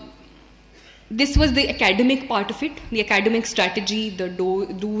 this was the academic part of it, the academic strategy, the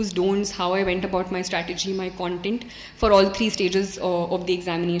do's, don'ts, how I went about my strategy, my content for all 3 stages of the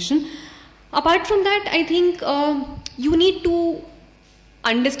examination. Apart from that, I think you need to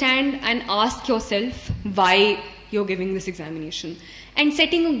understand and ask yourself why you're giving this examination. And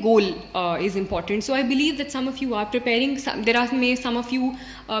setting a goal is important. So I believe that some of you are preparing. There are maybe some of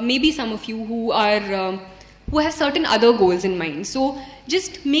you who have certain other goals in mind. So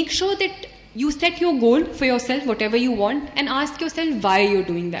just make sure that you set your goal for yourself, whatever you want, and ask yourself why you're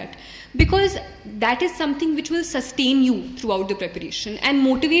doing that. Because that is something which will sustain you throughout the preparation. And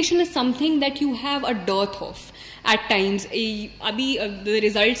motivation is something that you have a dearth of at times. The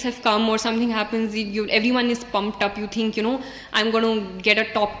results have come or something happens, everyone is pumped up, you think, I'm going to get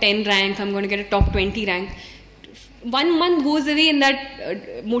a top 10 rank, I'm going to get a top 20 rank. 1 month goes away and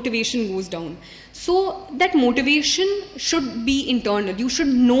that motivation goes down. So that motivation should be internal. You should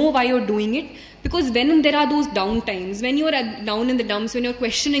know why you're doing it, because when there are those down times, when you're down in the dumps, when you're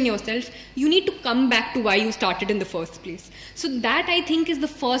questioning yourself, you need to come back to why you started in the first place. So that, I think, is the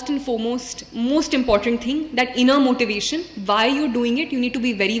first and foremost, most important thing, that inner motivation, why you're doing it. You need to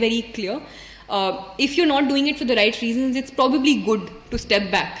be very, very clear. If you're not doing it for the right reasons, it's probably good to step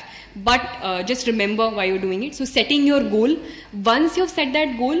back. But just remember why you're doing it. So setting your goal, once you've set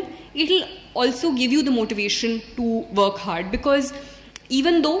that goal, it'll also give you the motivation to work hard, because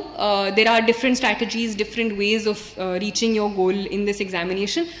even though there are different strategies, different ways of reaching your goal in this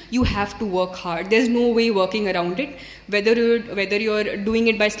examination, you have to work hard. There's no way working around it. Whether you're doing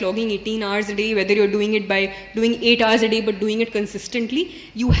it by slogging 18 hours a day, whether you're doing it by doing 8 hours a day but doing it consistently,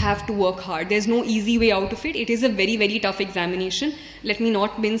 you have to work hard. There's no easy way out of it. It is a very, very tough examination. Let me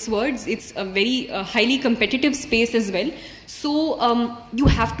not mince words. It's a very highly competitive space as well. So you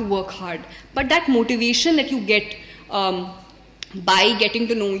have to work hard. But that motivation that you get by getting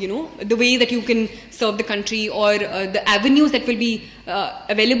to know, the way that you can serve the country, or the avenues that will be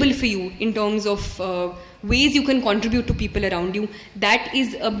available for you in terms of ways you can contribute to people around you, that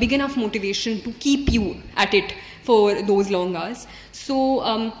is a big enough motivation to keep you at it for those long hours. So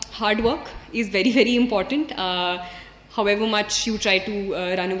hard work is very, very important. However much you try to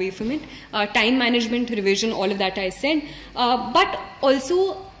run away from it. Time management, revision, all of that I said. But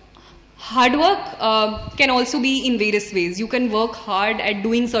also, hard work can also be in various ways. You can work hard at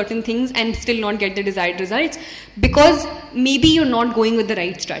doing certain things and still not get the desired results, because maybe you're not going with the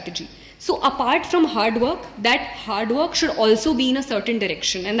right strategy. So apart from hard work, that hard work should also be in a certain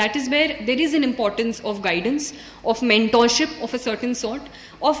direction. And that is where there is an importance of guidance, of mentorship of a certain sort,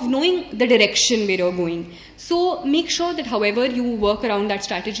 of knowing the direction where you're going. So make sure that however you work around that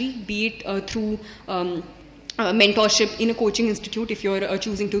strategy, be it through mentorship in a coaching institute, if you're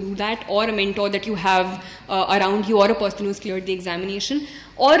choosing to do that, or a mentor that you have around you, or a person who's cleared the examination,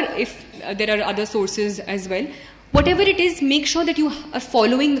 or if there are other sources as well. Whatever it is, make sure that you are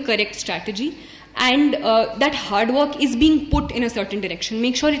following the correct strategy, and that hard work is being put in a certain direction.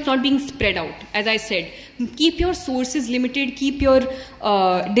 Make sure it's not being spread out. As I said, keep your sources limited, keep your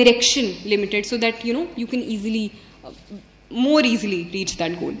direction limited, so that you can more easily reach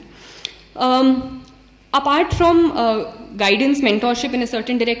that goal. Apart from guidance, mentorship in a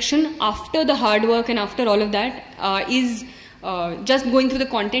certain direction, after the hard work and after all of that is just going through the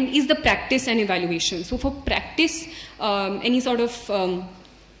content, is the practice and evaluation. So for practice, any sort of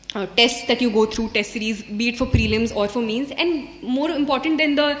tests that you go through, test series, be it for prelims or for mains, and more important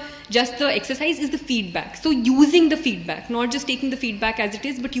than just the exercise is the feedback. So using the feedback, not just taking the feedback as it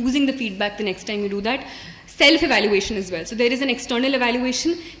is, but using the feedback the next time you do that. Self-evaluation as well. So there is an external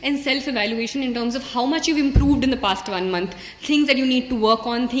evaluation and self-evaluation in terms of how much you've improved in the past 1 month, things that you need to work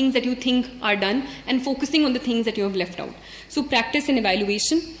on, things that you think are done, and focusing on the things that you have left out. So practice and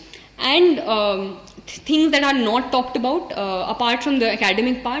evaluation. And things that are not talked about, apart from the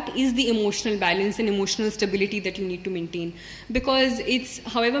academic part, is the emotional balance and emotional stability that you need to maintain. Because it's,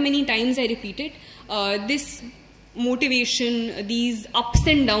 however many times I repeat it, this motivation, these ups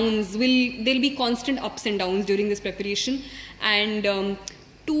and downs, there'll be constant ups and downs during this preparation, and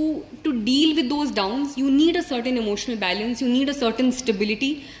to deal with those downs, you need a certain emotional balance, you need a certain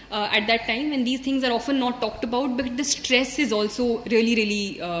stability at that time, and these things are often not talked about, but the stress is also really,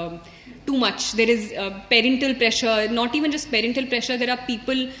 really too much. There is parental pressure, not even just parental pressure, there are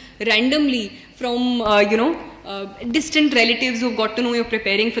people randomly from, distant relatives who've got to know you're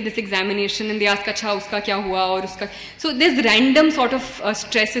preparing for this examination, and they ask, acha, uska kya hua, or uska. So there's random sort of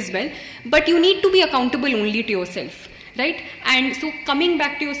stress as well, but you need to be accountable only to yourself. right? And so coming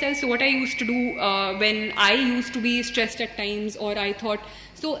back to yourself, so what I used to do when I used to be stressed at times, or I thought,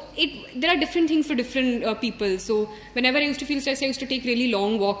 so there are different things for different people. So whenever I used to feel stressed, I used to take really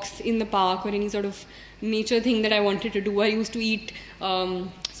long walks in the park or any sort of nature thing that I wanted to do. I used to eat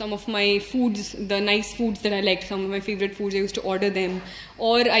some of my foods, the nice foods that I liked, some of my favorite foods, I used to order them.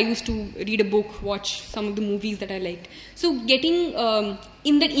 Or I used to read a book, watch some of the movies that I liked. So getting,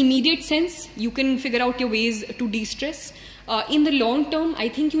 in the immediate sense, you can figure out your ways to de-stress. In the long term, I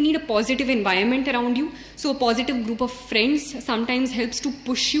think you need a positive environment around you. So a positive group of friends sometimes helps to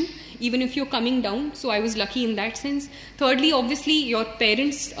push you, even if you're coming down. So I was lucky in that sense. Thirdly, obviously, your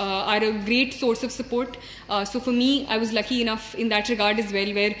parents are a great source of support. So for me, I was lucky enough in that regard as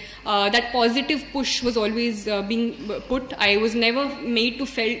well, where that positive push was always being put. I was never made to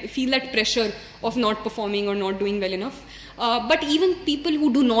feel that pressure of not performing or not doing well enough. But even people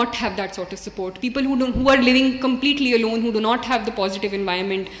who do not have that sort of support, people who are living completely alone, who do not have the positive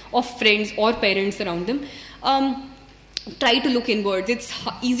environment of friends or parents around them, try to look inwards. It's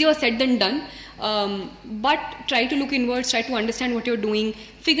easier said than done, but try to look inwards, try to understand what you're doing,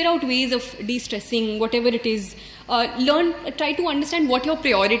 figure out ways of de-stressing, whatever it is. Try to understand what your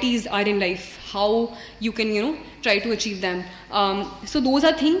priorities are in life, how you can, try to achieve them. So those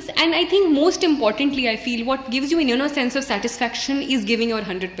are things. And I think most importantly, I feel what gives you an inner sense of satisfaction is giving your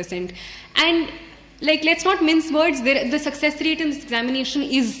 100%. And let's not mince words, the success rate in this examination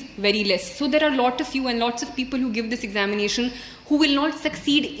is very less. So there are a lot of you and lots of people who give this examination who will not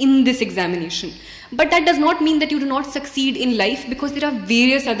succeed in this examination. But that does not mean that you do not succeed in life, because there are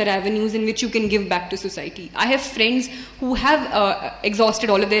various other avenues in which you can give back to society. I have friends who have exhausted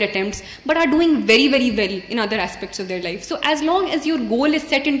all of their attempts, but are doing very, very well in other aspects of their life. So as long as your goal is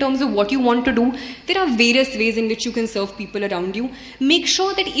set in terms of what you want to do, there are various ways in which you can serve people around you. Make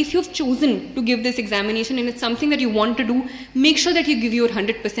sure that if you've chosen to give this examination and it's something that you want to do, make sure that you give your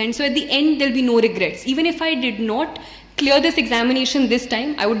 100%. So at the end, there'll be no regrets. Even if I did not clear this examination this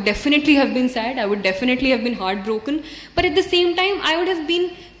time, I would definitely have been sad, I would definitely have been heartbroken, but at the same time, I would have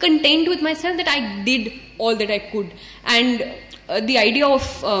been content with myself that I did all that I could. And the idea of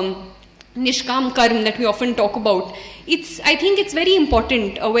Nishkam Karm that we often talk about, I think it's very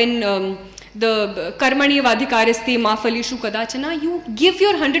important when the Karmani Vadhikaraste Ma Phalishu Kadachana, you give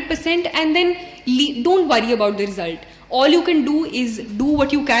your 100% and then don't worry about the result. All you can do is do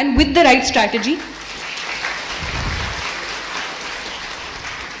what you can with the right strategy.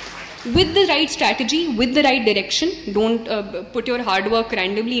 With the right strategy, with the right direction. Don't put your hard work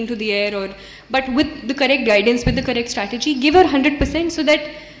randomly into the air, but with the correct guidance, with the correct strategy, give your 100% so that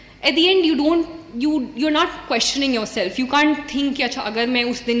at the end you're not questioning yourself. You can't think कि अच्छा अगर मैं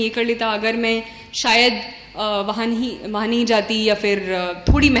उस दिन ये कर लेता, अगर मैं शायद वहाँ नहीं जाती या फिर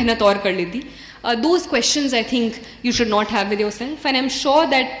थोड़ी मेहनत और कर लेती. Those questions I think you should not have with yourself, and I'm sure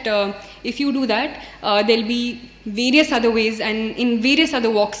that if you do that, there'll be various other ways and in various other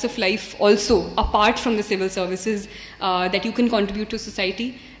walks of life also, apart from the civil services, that you can contribute to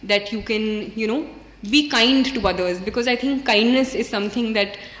society, that you can, be kind to others, because I think kindness is something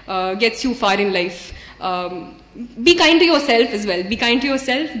that gets you far in life. Be kind to yourself as well. Be kind to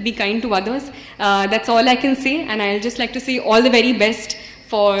yourself, be kind to others. That's all I can say, and I'll just like to say all the very best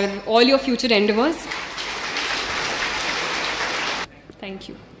for all your future endeavors.